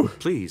 Whew.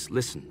 Please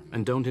listen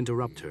and don't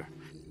interrupt her.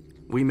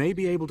 We may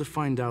be able to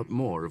find out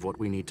more of what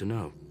we need to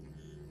know.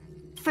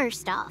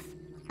 First off,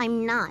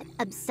 I'm not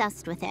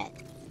obsessed with it.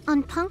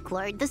 On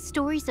Punklord, the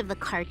stories of the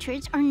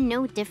cartridge are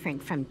no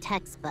different from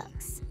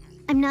textbooks.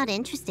 I'm not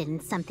interested in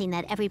something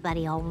that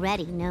everybody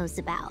already knows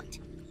about.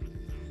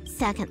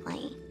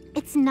 Secondly,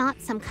 it's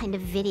not some kind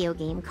of video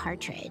game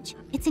cartridge.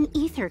 It's an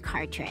ether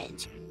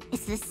cartridge.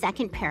 It's the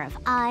second pair of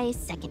eyes,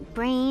 second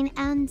brain,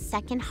 and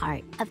second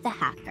heart of the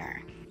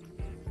hacker.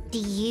 Do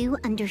you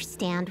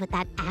understand what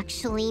that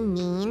actually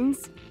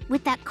means?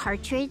 With that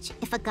cartridge,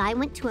 if a guy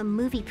went to a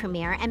movie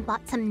premiere and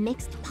bought some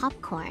mixed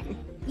popcorn,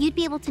 you'd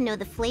be able to know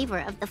the flavor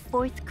of the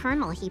fourth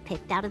kernel he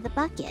picked out of the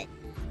bucket.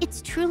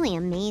 It's truly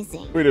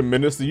amazing. Wait a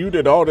minute, so you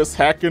did all this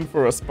hacking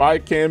for a spy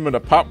cam and a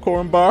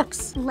popcorn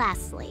box?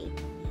 Lastly,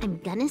 I'm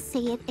gonna say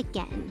it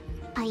again.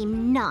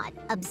 I'm not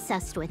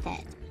obsessed with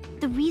it.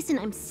 The reason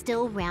I'm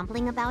still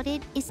rambling about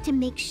it is to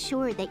make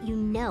sure that you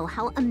know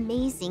how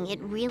amazing it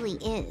really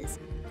is.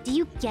 Do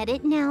you get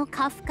it now,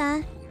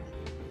 Kafka?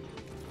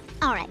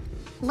 Alright,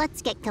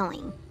 let's get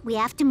going. We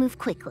have to move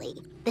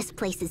quickly. This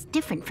place is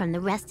different from the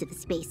rest of the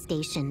space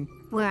station.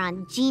 We're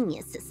on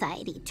Genius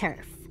Society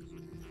turf.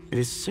 It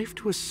is safe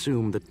to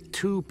assume that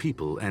two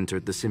people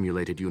entered the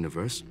simulated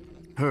universe.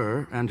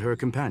 Her and her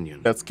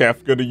companion. That's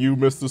Kafka to you,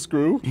 Mr.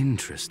 Screw?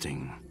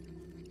 Interesting.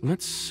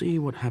 Let's see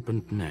what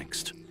happened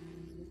next.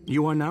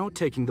 You are now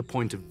taking the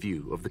point of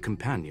view of the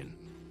companion.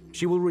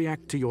 She will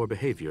react to your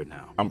behavior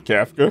now. I'm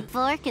Kafka.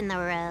 Fork in the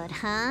road,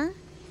 huh?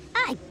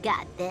 I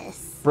got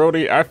this.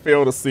 Brody, I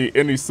fail to see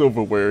any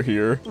silverware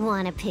here.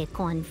 Wanna pick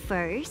one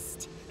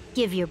first?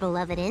 Give your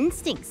beloved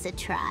instincts a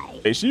try.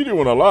 Hey, she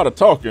doing a lot of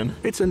talking.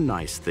 It's a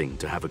nice thing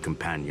to have a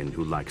companion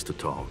who likes to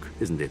talk,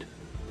 isn't it?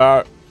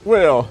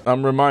 Well,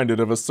 I'm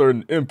reminded of a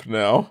certain imp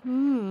now.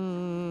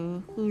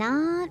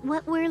 Not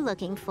what we're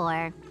looking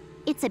for.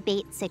 It's a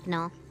bait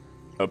signal.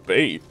 A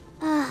bait?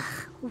 Ugh,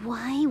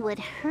 why would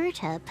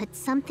Herta put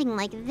something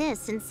like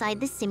this inside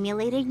the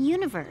simulated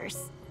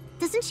universe?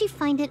 Doesn't she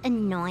find it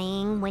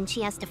annoying when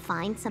she has to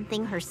find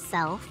something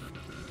herself?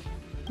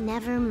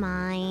 Never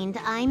mind,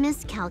 I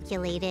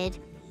miscalculated.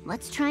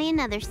 Let's try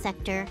another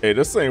sector. Hey,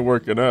 this ain't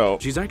working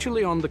out. She's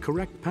actually on the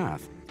correct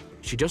path.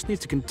 She just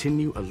needs to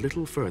continue a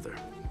little further.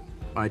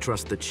 I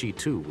trust that she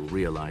too will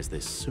realize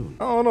this soon.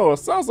 I don't know, it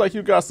sounds like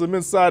you got some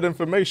inside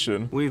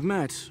information. We've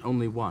met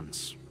only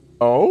once.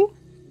 Oh?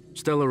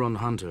 Stellaron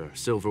Hunter,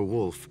 Silver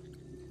Wolf.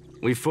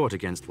 We fought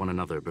against one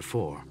another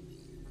before.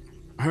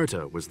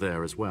 Herta was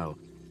there as well.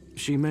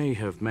 She may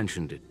have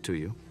mentioned it to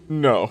you.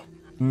 No,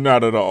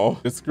 not at all.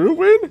 Did Screw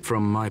win?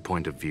 From my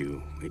point of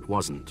view, it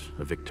wasn't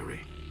a victory.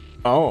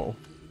 Oh.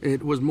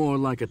 It was more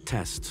like a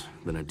test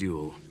than a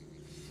duel.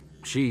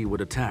 She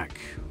would attack,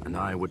 and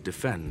I would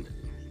defend.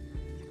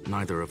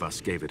 Neither of us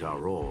gave it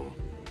our all.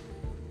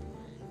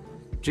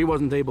 She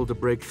wasn't able to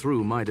break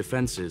through my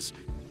defenses,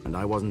 and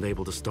I wasn't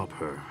able to stop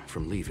her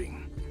from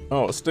leaving.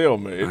 Oh, a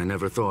stalemate. I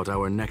never thought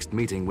our next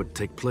meeting would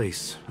take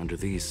place under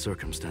these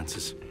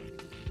circumstances.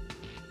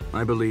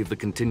 I believe the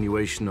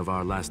continuation of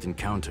our last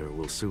encounter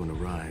will soon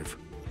arrive.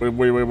 Wait,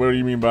 what do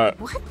you mean by...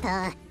 What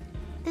the?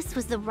 This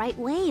was the right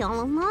way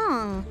all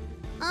along.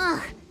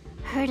 Ugh,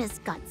 Herta's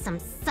got some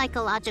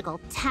psychological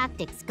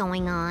tactics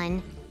going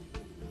on.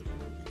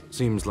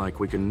 Seems like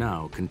we can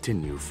now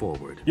continue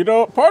forward. You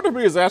know, part of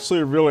me is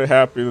actually really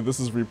happy that this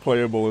is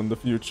replayable in the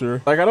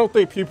future. Like, I don't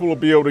think people will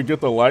be able to get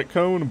the light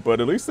cone,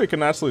 but at least they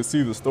can actually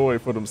see the story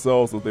for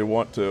themselves if they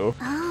want to.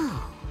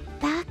 Oh,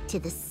 back to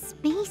the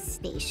space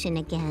station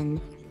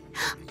again.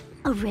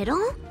 A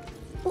riddle?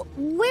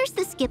 Where's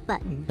the skip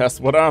button?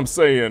 That's what I'm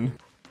saying.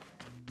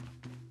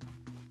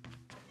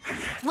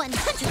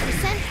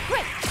 100%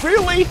 right!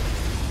 Really?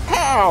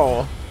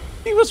 How?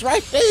 He was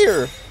right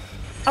there.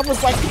 I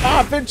was like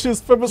 5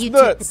 inches from his You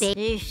took nuts. the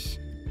bait.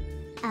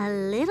 A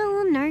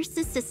little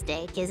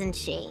narcissistic, isn't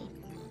she?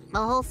 The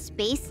whole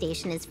space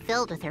station is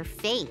filled with her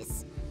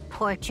face.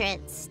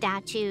 Portraits,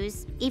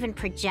 statues, even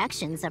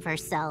projections of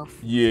herself.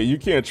 Yeah, you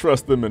can't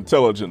trust them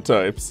intelligent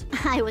types.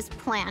 I was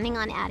planning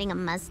on adding a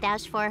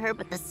mustache for her,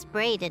 but the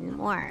spray didn't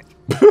work.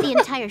 The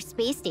entire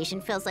space station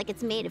feels like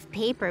it's made of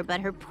paper,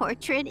 but her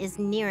portrait is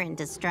near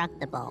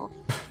indestructible.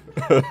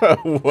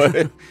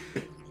 What?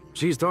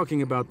 She's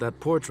talking about that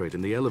portrait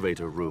in the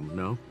elevator room,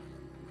 no?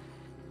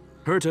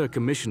 Herta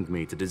commissioned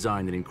me to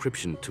design an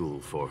encryption tool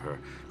for her.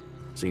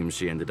 Seems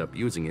she ended up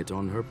using it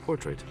on her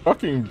portrait.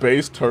 Fucking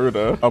based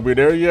Herta. Are we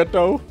there yet,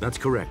 though? That's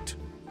correct.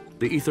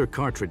 The ether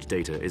cartridge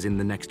data is in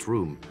the next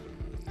room.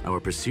 Our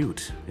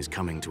pursuit is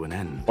coming to an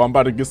end. I'm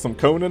about to get some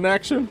Conan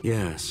action?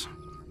 Yes.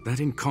 That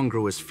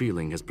incongruous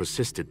feeling has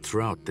persisted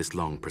throughout this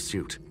long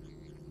pursuit.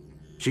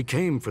 She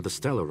came for the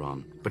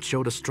Stellaron, but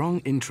showed a strong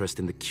interest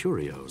in the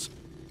curios.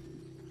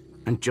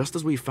 And just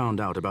as we found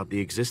out about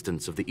the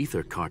existence of the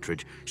ether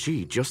cartridge,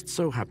 she just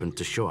so happened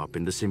to show up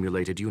in the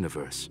simulated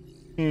universe.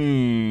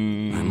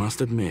 I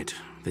must admit,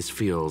 this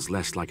feels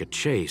less like a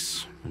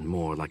chase and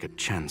more like a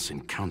chance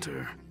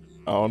encounter.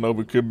 I don't know,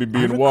 we could be I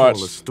being recall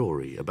watched. a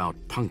story about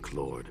Punk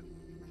Lord.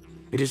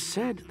 It is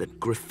said that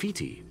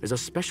graffiti is a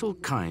special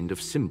kind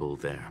of symbol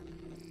there.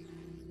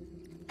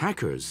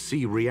 Hackers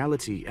see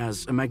reality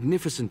as a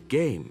magnificent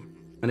game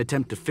and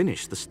attempt to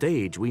finish the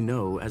stage we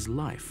know as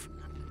life.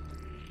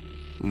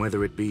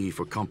 Whether it be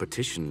for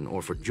competition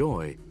or for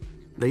joy,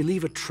 they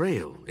leave a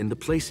trail in the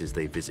places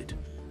they visit.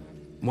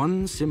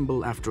 One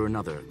symbol after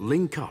another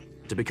link up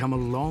to become a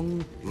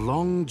long,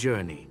 long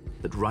journey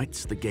that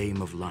writes the game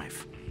of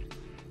life.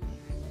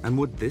 And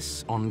would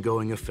this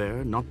ongoing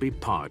affair not be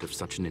part of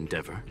such an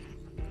endeavor?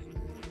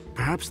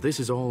 Perhaps this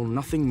is all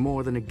nothing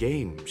more than a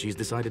game she's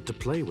decided to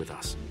play with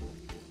us.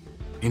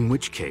 In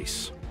which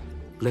case,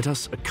 let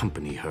us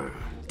accompany her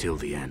till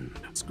the end.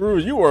 Screw,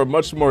 you are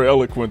much more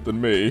eloquent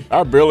than me.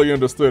 I barely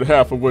understood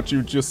half of what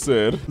you just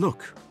said.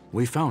 Look,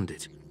 we found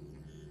it.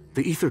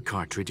 The ether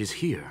cartridge is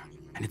here,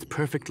 and it's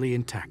perfectly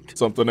intact.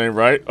 Something ain't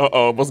right.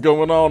 Uh-oh, what's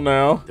going on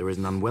now? There is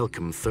an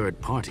unwelcome third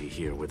party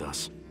here with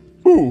us.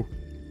 Who?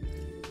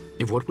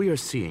 If what we are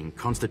seeing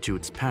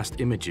constitutes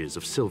past images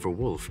of Silver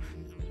Wolf,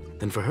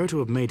 then for her to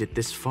have made it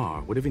this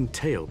far would have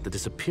entailed the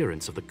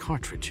disappearance of the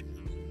cartridge.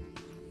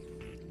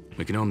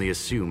 We can only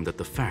assume that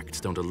the facts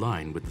don't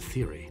align with the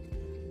theory.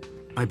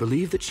 I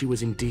believe that she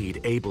was indeed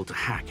able to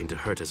hack into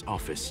Herta's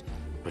office,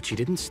 but she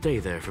didn't stay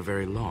there for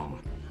very long.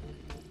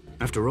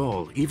 After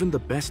all, even the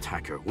best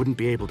hacker wouldn't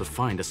be able to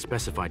find a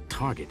specified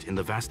target in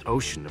the vast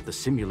ocean of the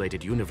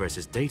simulated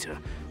universe's data.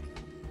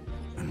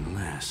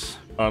 Unless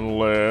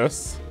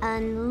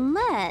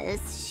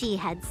she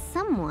had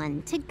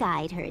someone to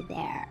guide her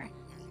there.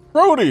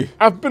 Brody,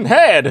 I've been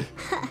had.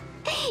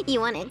 You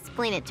want to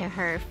explain it to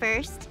her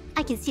first?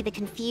 I can see the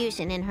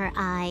confusion in her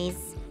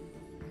eyes.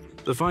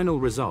 the final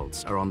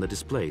results are on the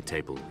display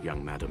table,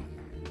 young madam.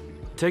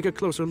 Take a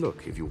closer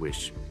look if you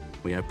wish.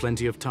 We have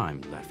plenty of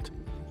time left.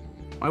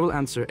 I will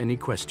answer any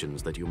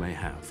questions that you may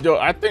have. Yo,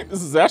 I think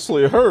this is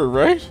actually her,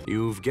 right?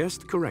 You've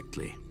guessed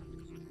correctly.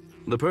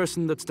 The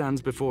person that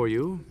stands before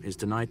you is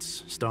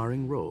tonight's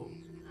starring role.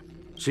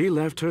 She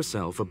left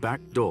herself a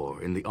back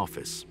door in the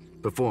office,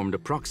 performed a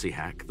proxy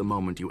hack the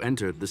moment you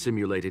entered the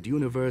simulated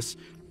universe,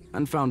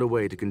 and found a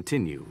way to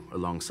continue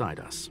alongside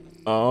us.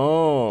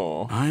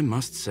 Oh. I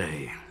must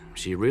say,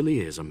 she really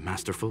is a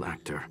masterful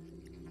actor.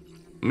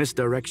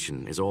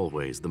 Misdirection is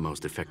always the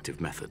most effective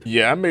method.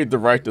 Yeah, I made the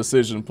right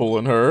decision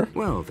pulling her.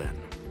 Well then,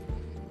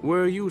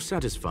 were you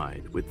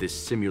satisfied with this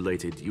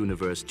simulated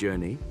universe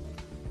journey,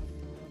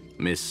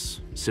 Miss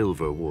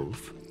Silver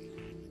Wolf?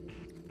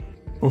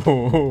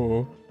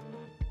 Oh.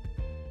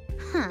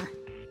 Huh.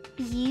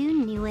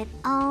 You knew it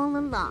all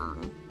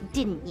along,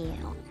 didn't you?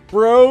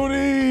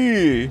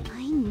 Brody!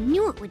 I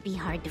knew it would be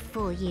hard to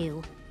fool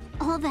you.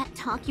 All that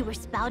talk you were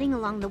spouting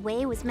along the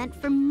way was meant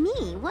for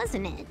me,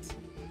 wasn't it?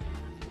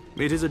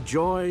 It is a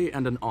joy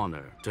and an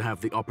honor to have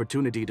the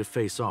opportunity to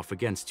face off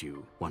against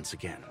you once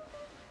again.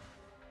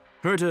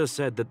 Herta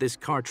said that this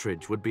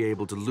cartridge would be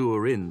able to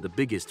lure in the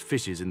biggest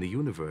fishes in the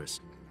universe.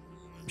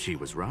 She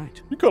was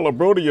right. You call a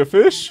Brody a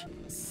fish?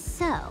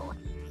 So,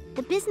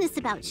 the business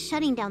about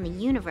shutting down the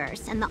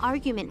universe and the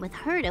argument with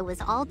Herta was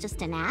all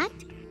just an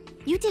act?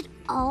 You did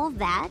all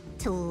that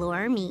to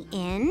lure me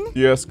in?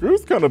 Yeah,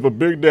 Screw's kind of a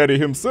big daddy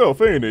himself,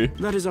 ain't he?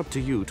 That is up to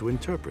you to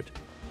interpret.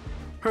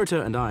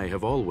 Herta and I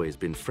have always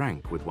been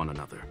frank with one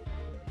another.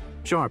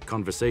 Sharp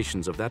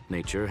conversations of that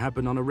nature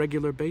happen on a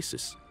regular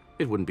basis.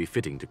 It wouldn't be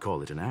fitting to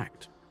call it an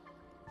act.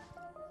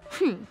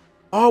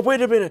 Oh,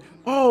 wait a minute.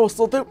 Oh,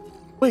 so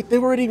they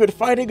weren't even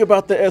fighting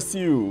about the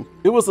SU.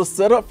 It was a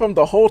setup from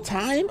the whole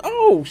time?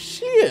 Oh,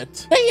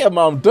 shit. Damn,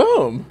 I'm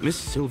dumb. Miss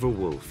Silver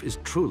Wolf is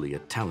truly a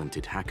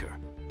talented hacker.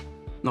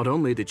 Not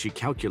only did she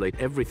calculate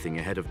everything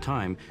ahead of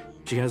time,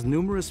 she has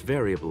numerous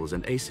variables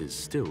and aces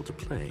still to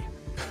play.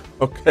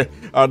 Okay,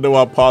 I know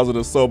I'm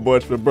positive so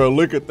much, but bro,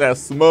 look at that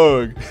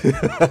smug.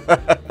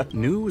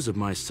 News of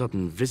my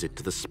sudden visit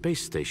to the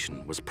space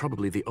station was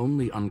probably the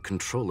only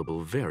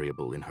uncontrollable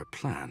variable in her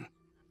plan.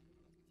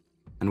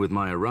 And with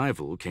my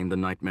arrival came the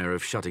nightmare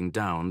of shutting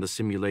down the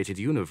simulated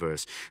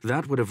universe.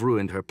 That would have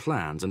ruined her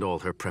plans and all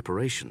her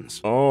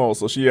preparations. Oh,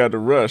 so she had to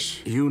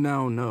rush. You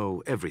now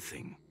know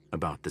everything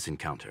about this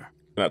encounter.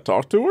 Can I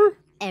talk to her?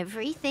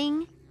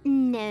 Everything?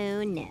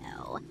 No,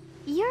 no.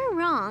 You're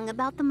wrong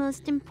about the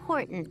most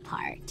important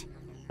part.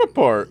 What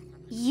part?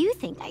 You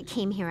think I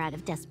came here out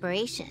of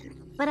desperation,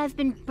 but I've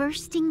been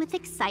bursting with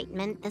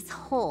excitement this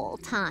whole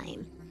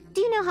time.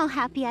 Do you know how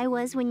happy I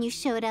was when you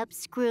showed up,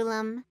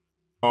 Screwlum?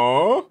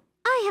 Oh?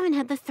 I haven't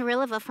had the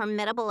thrill of a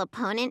formidable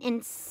opponent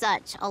in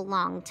such a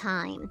long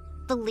time.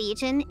 The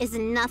Legion is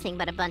nothing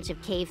but a bunch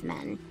of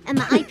cavemen, and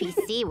the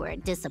IPC were a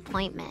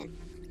disappointment.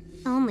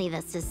 Only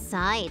the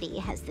Society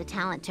has the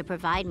talent to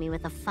provide me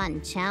with a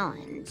fun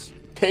challenge.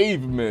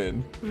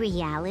 Cavemen.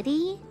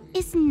 Reality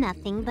is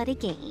nothing but a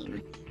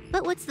game.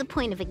 But what's the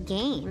point of a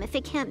game if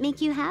it can't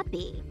make you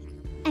happy?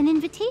 An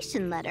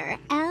invitation letter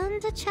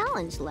and a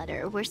challenge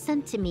letter were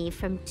sent to me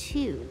from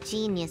two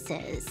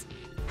geniuses.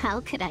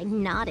 How could I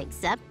not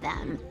accept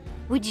them?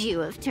 Would you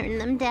have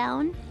turned them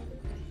down?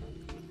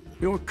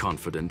 You're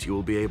confident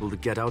you'll be able to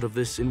get out of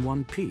this in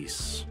one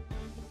piece.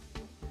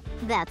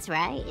 That's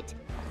right.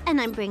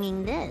 And I'm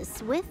bringing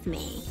this with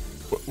me.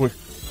 Wait.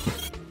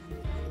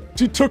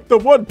 She took the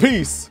One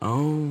Piece.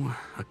 Oh,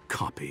 a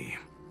copy.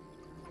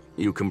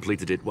 You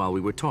completed it while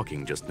we were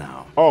talking just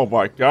now. Oh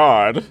my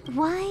god.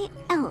 Why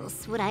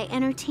else would I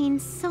entertain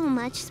so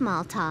much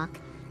small talk?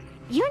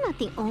 You're not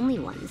the only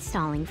one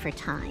stalling for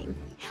time.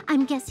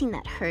 I'm guessing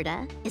that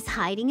Herta is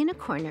hiding in a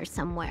corner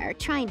somewhere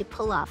trying to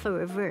pull off a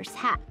reverse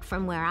hack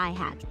from where I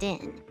hacked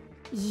in.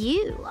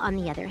 You, on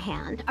the other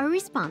hand, are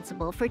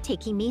responsible for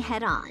taking me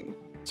head-on,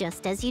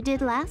 just as you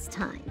did last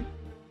time.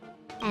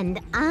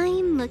 And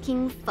I'm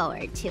looking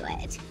forward to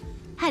it.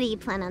 How do you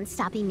plan on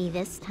stopping me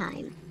this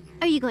time?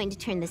 Are you going to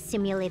turn the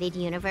simulated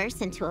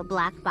universe into a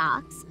black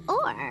box?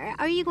 Or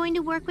are you going to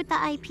work with the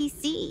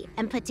IPC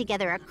and put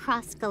together a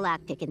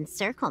cross-galactic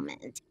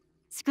encirclement?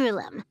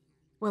 Screwlum,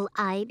 will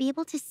I be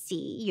able to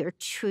see your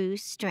true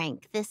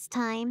strength this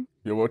time?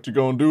 Yo, what you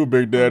gonna do,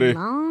 Big Daddy? The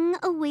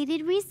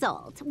long-awaited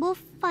result will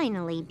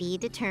finally be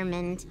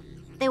determined.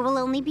 There will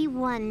only be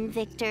one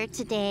victor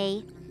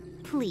today.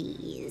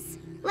 Please,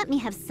 let me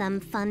have some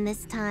fun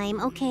this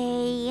time,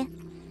 okay?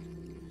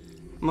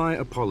 My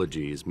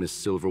apologies, Miss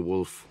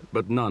Silverwolf,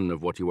 but none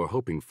of what you are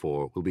hoping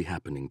for will be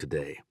happening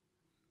today.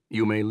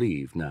 You may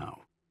leave now.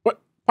 What?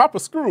 Papa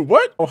Screw,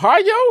 what?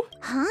 Ohio?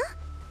 Huh?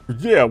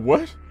 Yeah,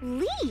 what?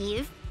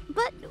 Leave?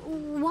 But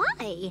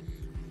why?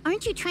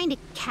 Aren't you trying to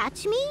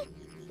catch me?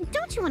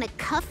 Don't you want to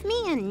cuff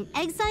me and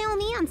exile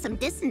me on some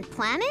distant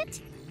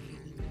planet?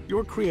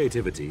 Your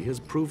creativity has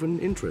proven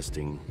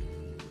interesting.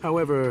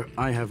 However,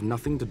 I have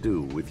nothing to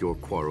do with your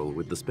quarrel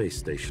with the space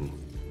station.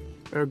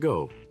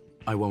 Ergo,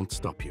 I won't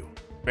stop you.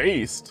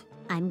 Based.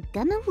 I'm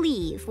gonna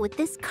leave with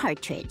this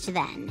cartridge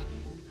then.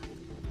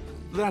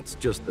 That's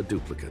just a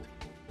duplicate.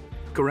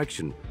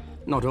 Correction,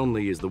 not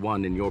only is the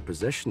one in your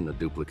possession a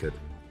duplicate,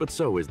 but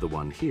so is the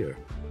one here.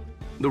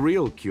 The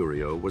real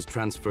curio was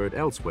transferred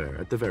elsewhere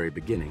at the very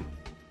beginning.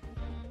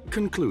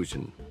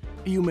 Conclusion,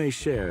 you may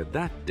share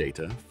that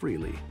data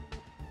freely.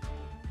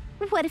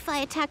 What if I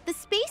attack the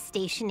space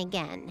station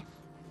again?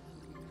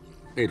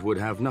 It would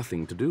have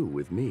nothing to do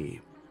with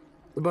me.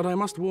 But I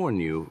must warn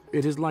you,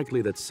 it is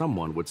likely that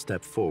someone would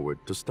step forward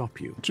to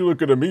stop you. What you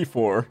looking at me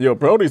for? Yo,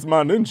 Brody's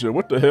my ninja,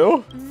 what the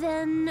hell?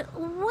 Then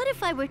what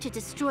if I were to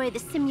destroy the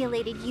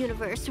simulated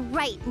universe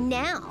right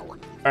now?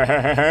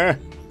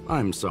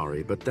 I'm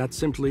sorry, but that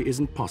simply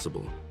isn't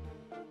possible.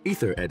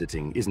 Ether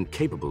editing isn't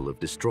capable of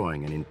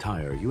destroying an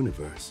entire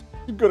universe.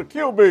 You gonna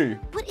kill me.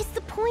 What is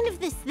the point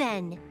of this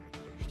then?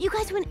 You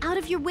guys went out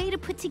of your way to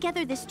put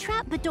together this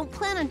trap, but don't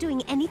plan on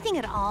doing anything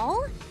at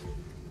all?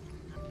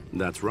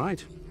 That's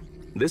right.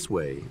 This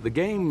way, the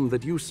game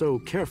that you so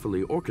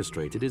carefully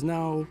orchestrated is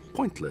now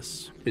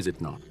pointless, is it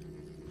not?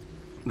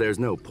 There's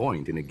no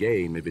point in a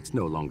game if it's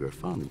no longer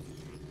fun.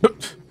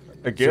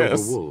 I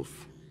guess. Silver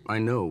Wolf, I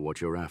know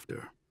what you're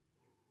after.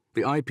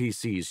 The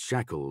IPC's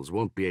shackles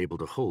won't be able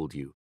to hold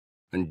you,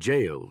 and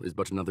jail is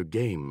but another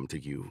game to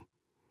you.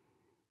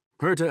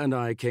 Herta and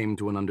I came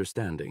to an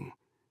understanding.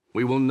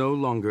 We will no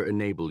longer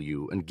enable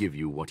you and give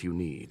you what you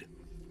need.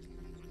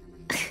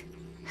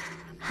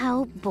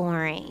 How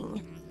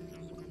boring.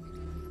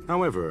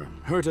 However,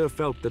 Herta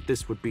felt that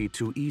this would be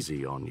too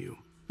easy on you,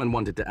 and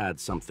wanted to add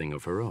something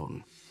of her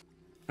own.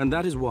 And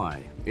that is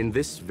why, in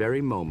this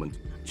very moment,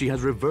 she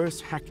has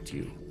reverse-hacked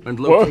you and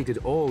located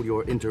all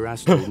your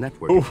interastral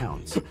network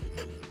accounts.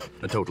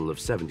 A total of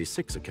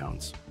 76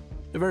 accounts.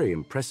 A very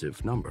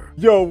impressive number.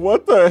 Yo,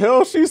 what the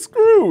hell? She's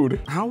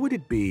screwed. How would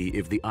it be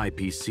if the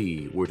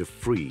IPC were to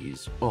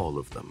freeze all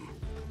of them?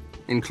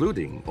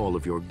 Including all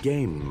of your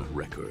game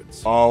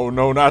records. Oh,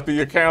 no, not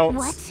the accounts.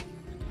 What?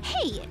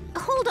 Hey,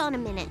 hold on a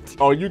minute.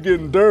 Oh, you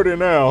getting dirty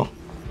now.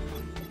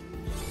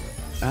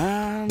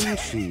 And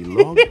she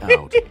logged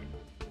out.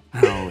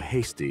 How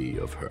hasty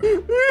of her.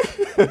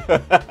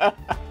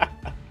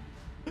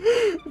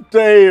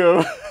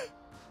 Damn.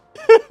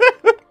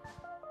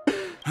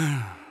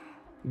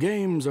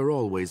 Games are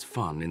always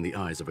fun in the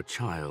eyes of a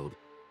child,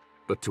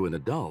 but to an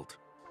adult,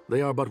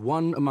 they are but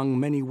one among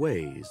many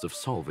ways of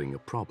solving a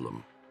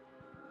problem.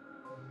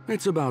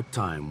 It's about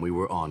time we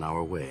were on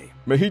our way.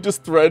 Man, he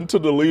just threatened to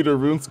delete her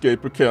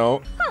RuneScape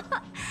account.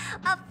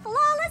 A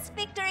flawless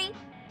victory.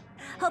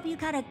 Hope you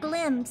got a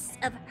glimpse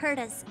of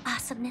Herta's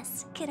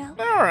awesomeness, kiddo.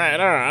 Alright,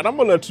 I'm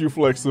gonna let you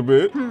flex a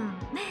bit.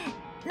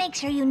 Make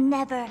sure you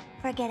never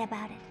forget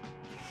about it.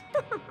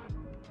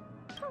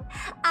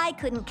 I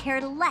couldn't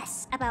care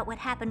less about what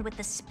happened with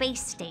the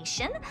space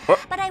station,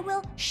 but I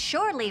will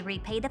surely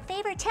repay the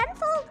favor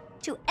tenfold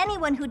to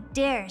anyone who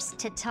dares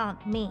to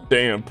taunt me.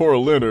 Damn, poor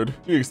Leonard.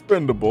 He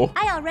expendable.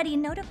 I already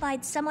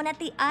notified someone at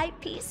the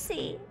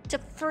IPC to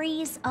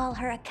freeze all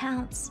her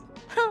accounts.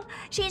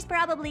 She's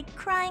probably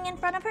crying in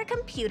front of her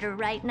computer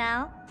right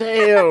now.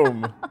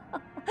 Damn.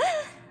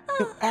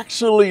 You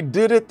actually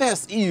did it?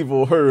 That's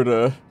evil,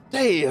 Herta.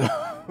 Damn.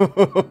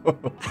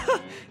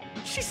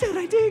 She said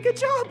I did a good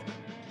job.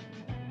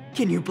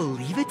 Can you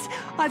believe it?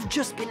 I've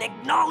just been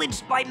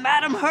acknowledged by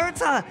Madame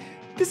Herta.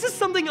 This is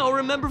something I'll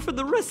remember for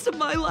the rest of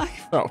my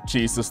life. Oh,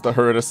 Jesus, the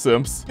Herta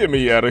Simps. Get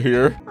me out of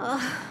here.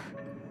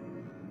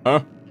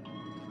 Huh?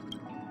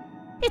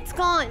 It's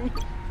gone.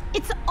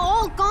 It's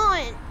all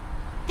gone.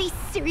 They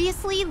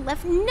seriously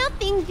left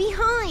nothing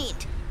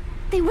behind.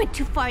 They went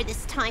too far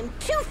this time.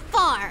 Too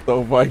far.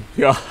 Oh my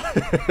god.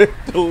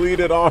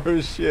 Deleted all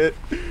her shit.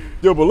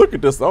 Yo, but look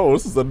at this. Oh,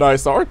 this is a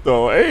nice art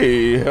though.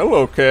 Hey,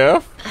 hello,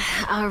 Calf.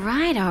 All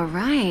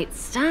right.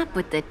 Stop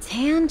with the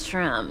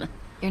tantrum.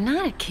 You're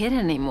not a kid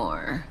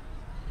anymore.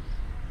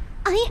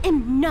 I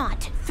am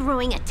not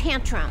throwing a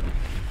tantrum.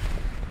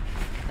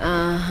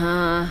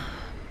 Uh-huh.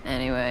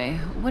 Anyway,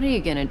 what are you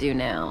gonna do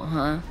now,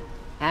 huh?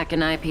 Hack an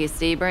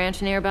IPC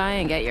branch nearby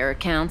and get your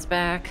accounts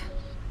back?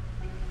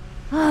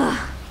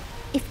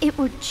 If it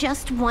were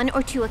just 1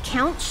 or 2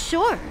 accounts,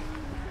 sure.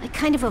 I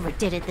kind of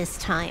overdid it this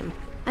time.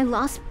 I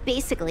lost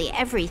basically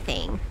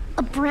everything.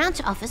 A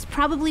branch office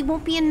probably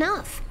won't be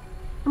enough.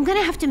 I'm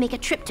gonna have to make a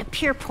trip to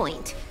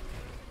Pierpoint.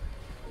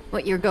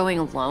 What, you're going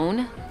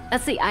alone?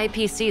 That's the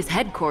IPC's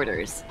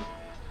headquarters.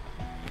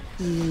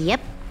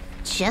 Yep,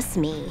 just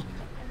me.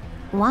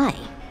 Why?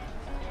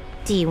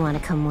 Do you want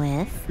to come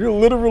with? You're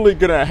literally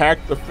gonna hack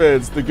the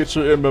feds to get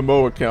your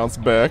MMO accounts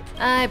back.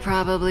 I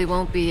probably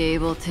won't be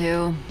able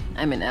to.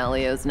 I'm in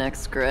Alio's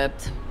next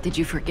script. Did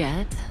you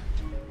forget?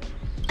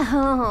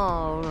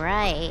 Oh,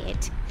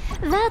 right.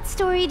 That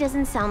story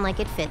doesn't sound like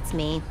it fits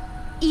me.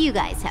 You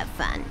guys have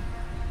fun.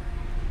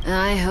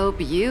 I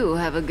hope you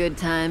have a good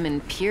time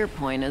in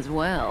Pierpoint as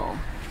well.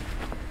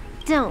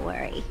 Don't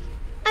worry.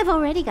 I've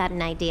already got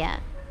an idea.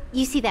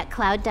 You see that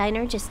cloud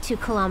diner just 2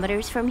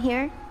 kilometers from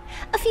here?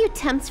 A few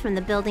temps from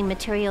the building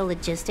material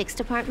logistics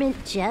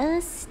department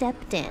just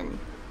stepped in.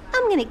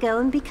 I'm gonna go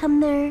and become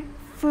their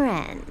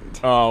friend.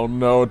 Oh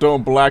no,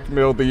 don't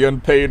blackmail the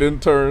unpaid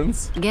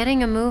interns.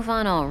 Getting a move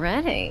on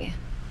already?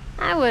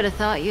 I would have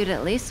thought you'd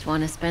at least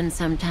want to spend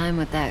some time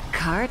with that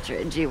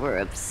cartridge you were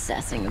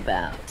obsessing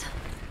about.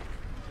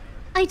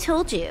 I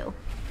told you.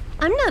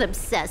 I'm not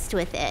obsessed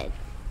with it.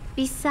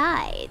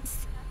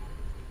 Besides,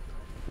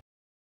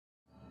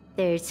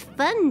 there's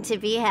fun to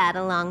be had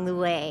along the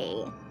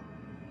way.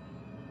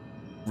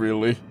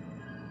 Really?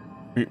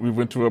 We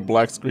went to a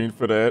black screen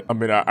for that? I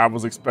mean, I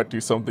was expecting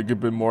something a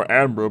bit more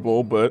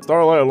admirable, but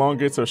Starlight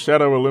elongates her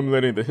shadow,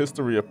 eliminating the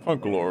history of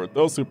punk lore.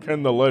 Those who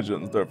pen the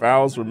legends, their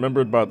vows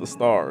remembered by the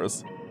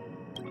stars.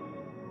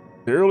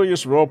 The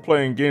earliest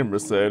role-playing gamer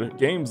said,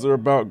 games are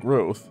about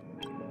growth.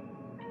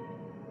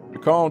 The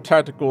calm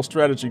tactical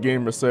strategy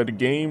gamer said,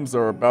 games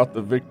are about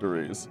the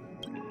victories.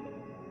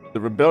 The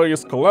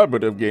rebellious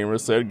collaborative gamer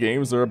said,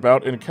 games are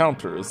about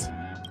encounters.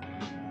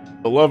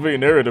 The loving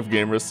narrative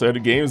gamer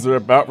said, games are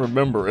about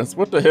remembrance.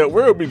 What the hell,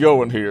 where are we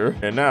going here?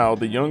 And now,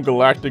 the young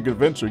galactic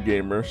adventure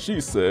gamer, she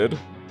said,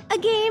 A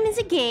game is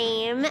a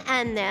game,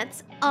 and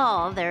that's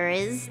all there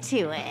is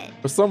to it.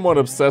 for someone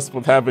obsessed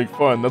with having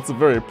fun, that's a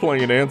very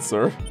plain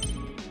answer.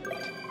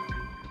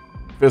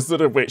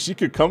 Visitor, wait, she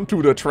could come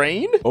to the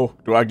train? Oh,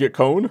 do I get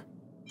Cone?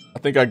 I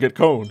think I get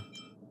Cone.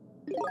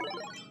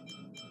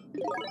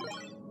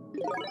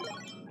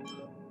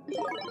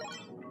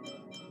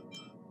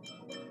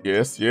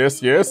 Yes.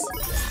 Yes.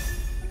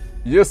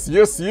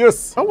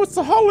 Oh, it's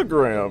a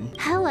hologram.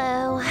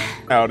 Hello.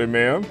 Howdy,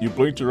 ma'am. You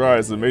blinked your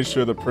eyes and made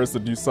sure the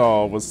person you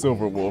saw was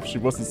Silverwolf. She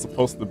wasn't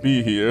supposed to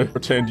be here.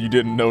 Pretend you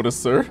didn't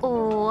notice her.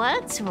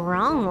 What's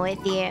wrong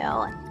with you?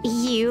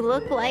 You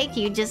look like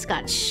you just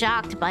got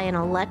shocked by an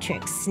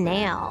electric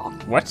snail.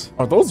 What?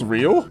 Are those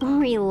real?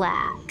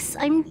 Relax.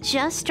 I'm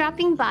just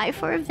dropping by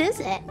for a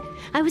visit.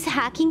 I was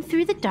hacking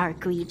through the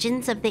dark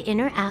regions of the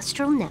inner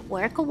astral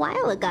network a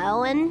while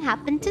ago and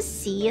happened to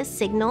see a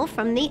signal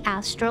from the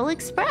Astral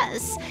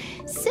Express.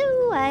 So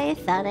I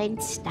thought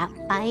I'd stop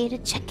by to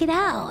check it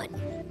out.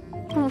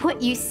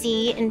 What you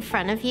see in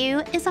front of you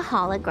is a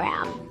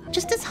hologram.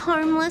 just as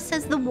harmless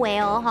as the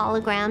whale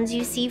holograms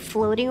you see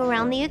floating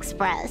around the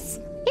Express.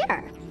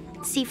 Here,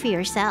 see for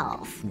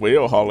yourself.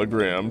 Whale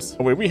holograms.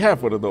 Oh wait, we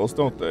have one of those,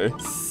 don't they?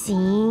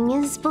 Seeing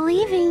is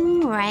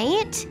believing,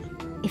 right?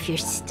 If you're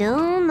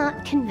still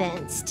not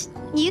convinced,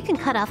 you can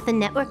cut off the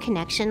network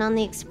connection on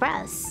the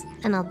Express,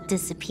 and I'll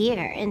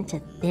disappear into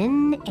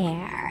thin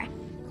air.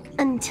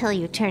 Until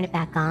you turn it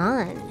back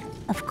on,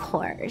 of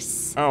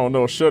course. I don't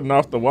know, shutting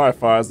off the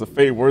Wi-Fi is a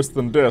fate worse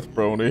than death,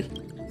 BRONIE.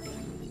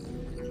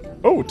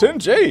 Oh, 10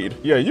 Jade!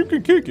 Yeah, you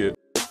can kick it.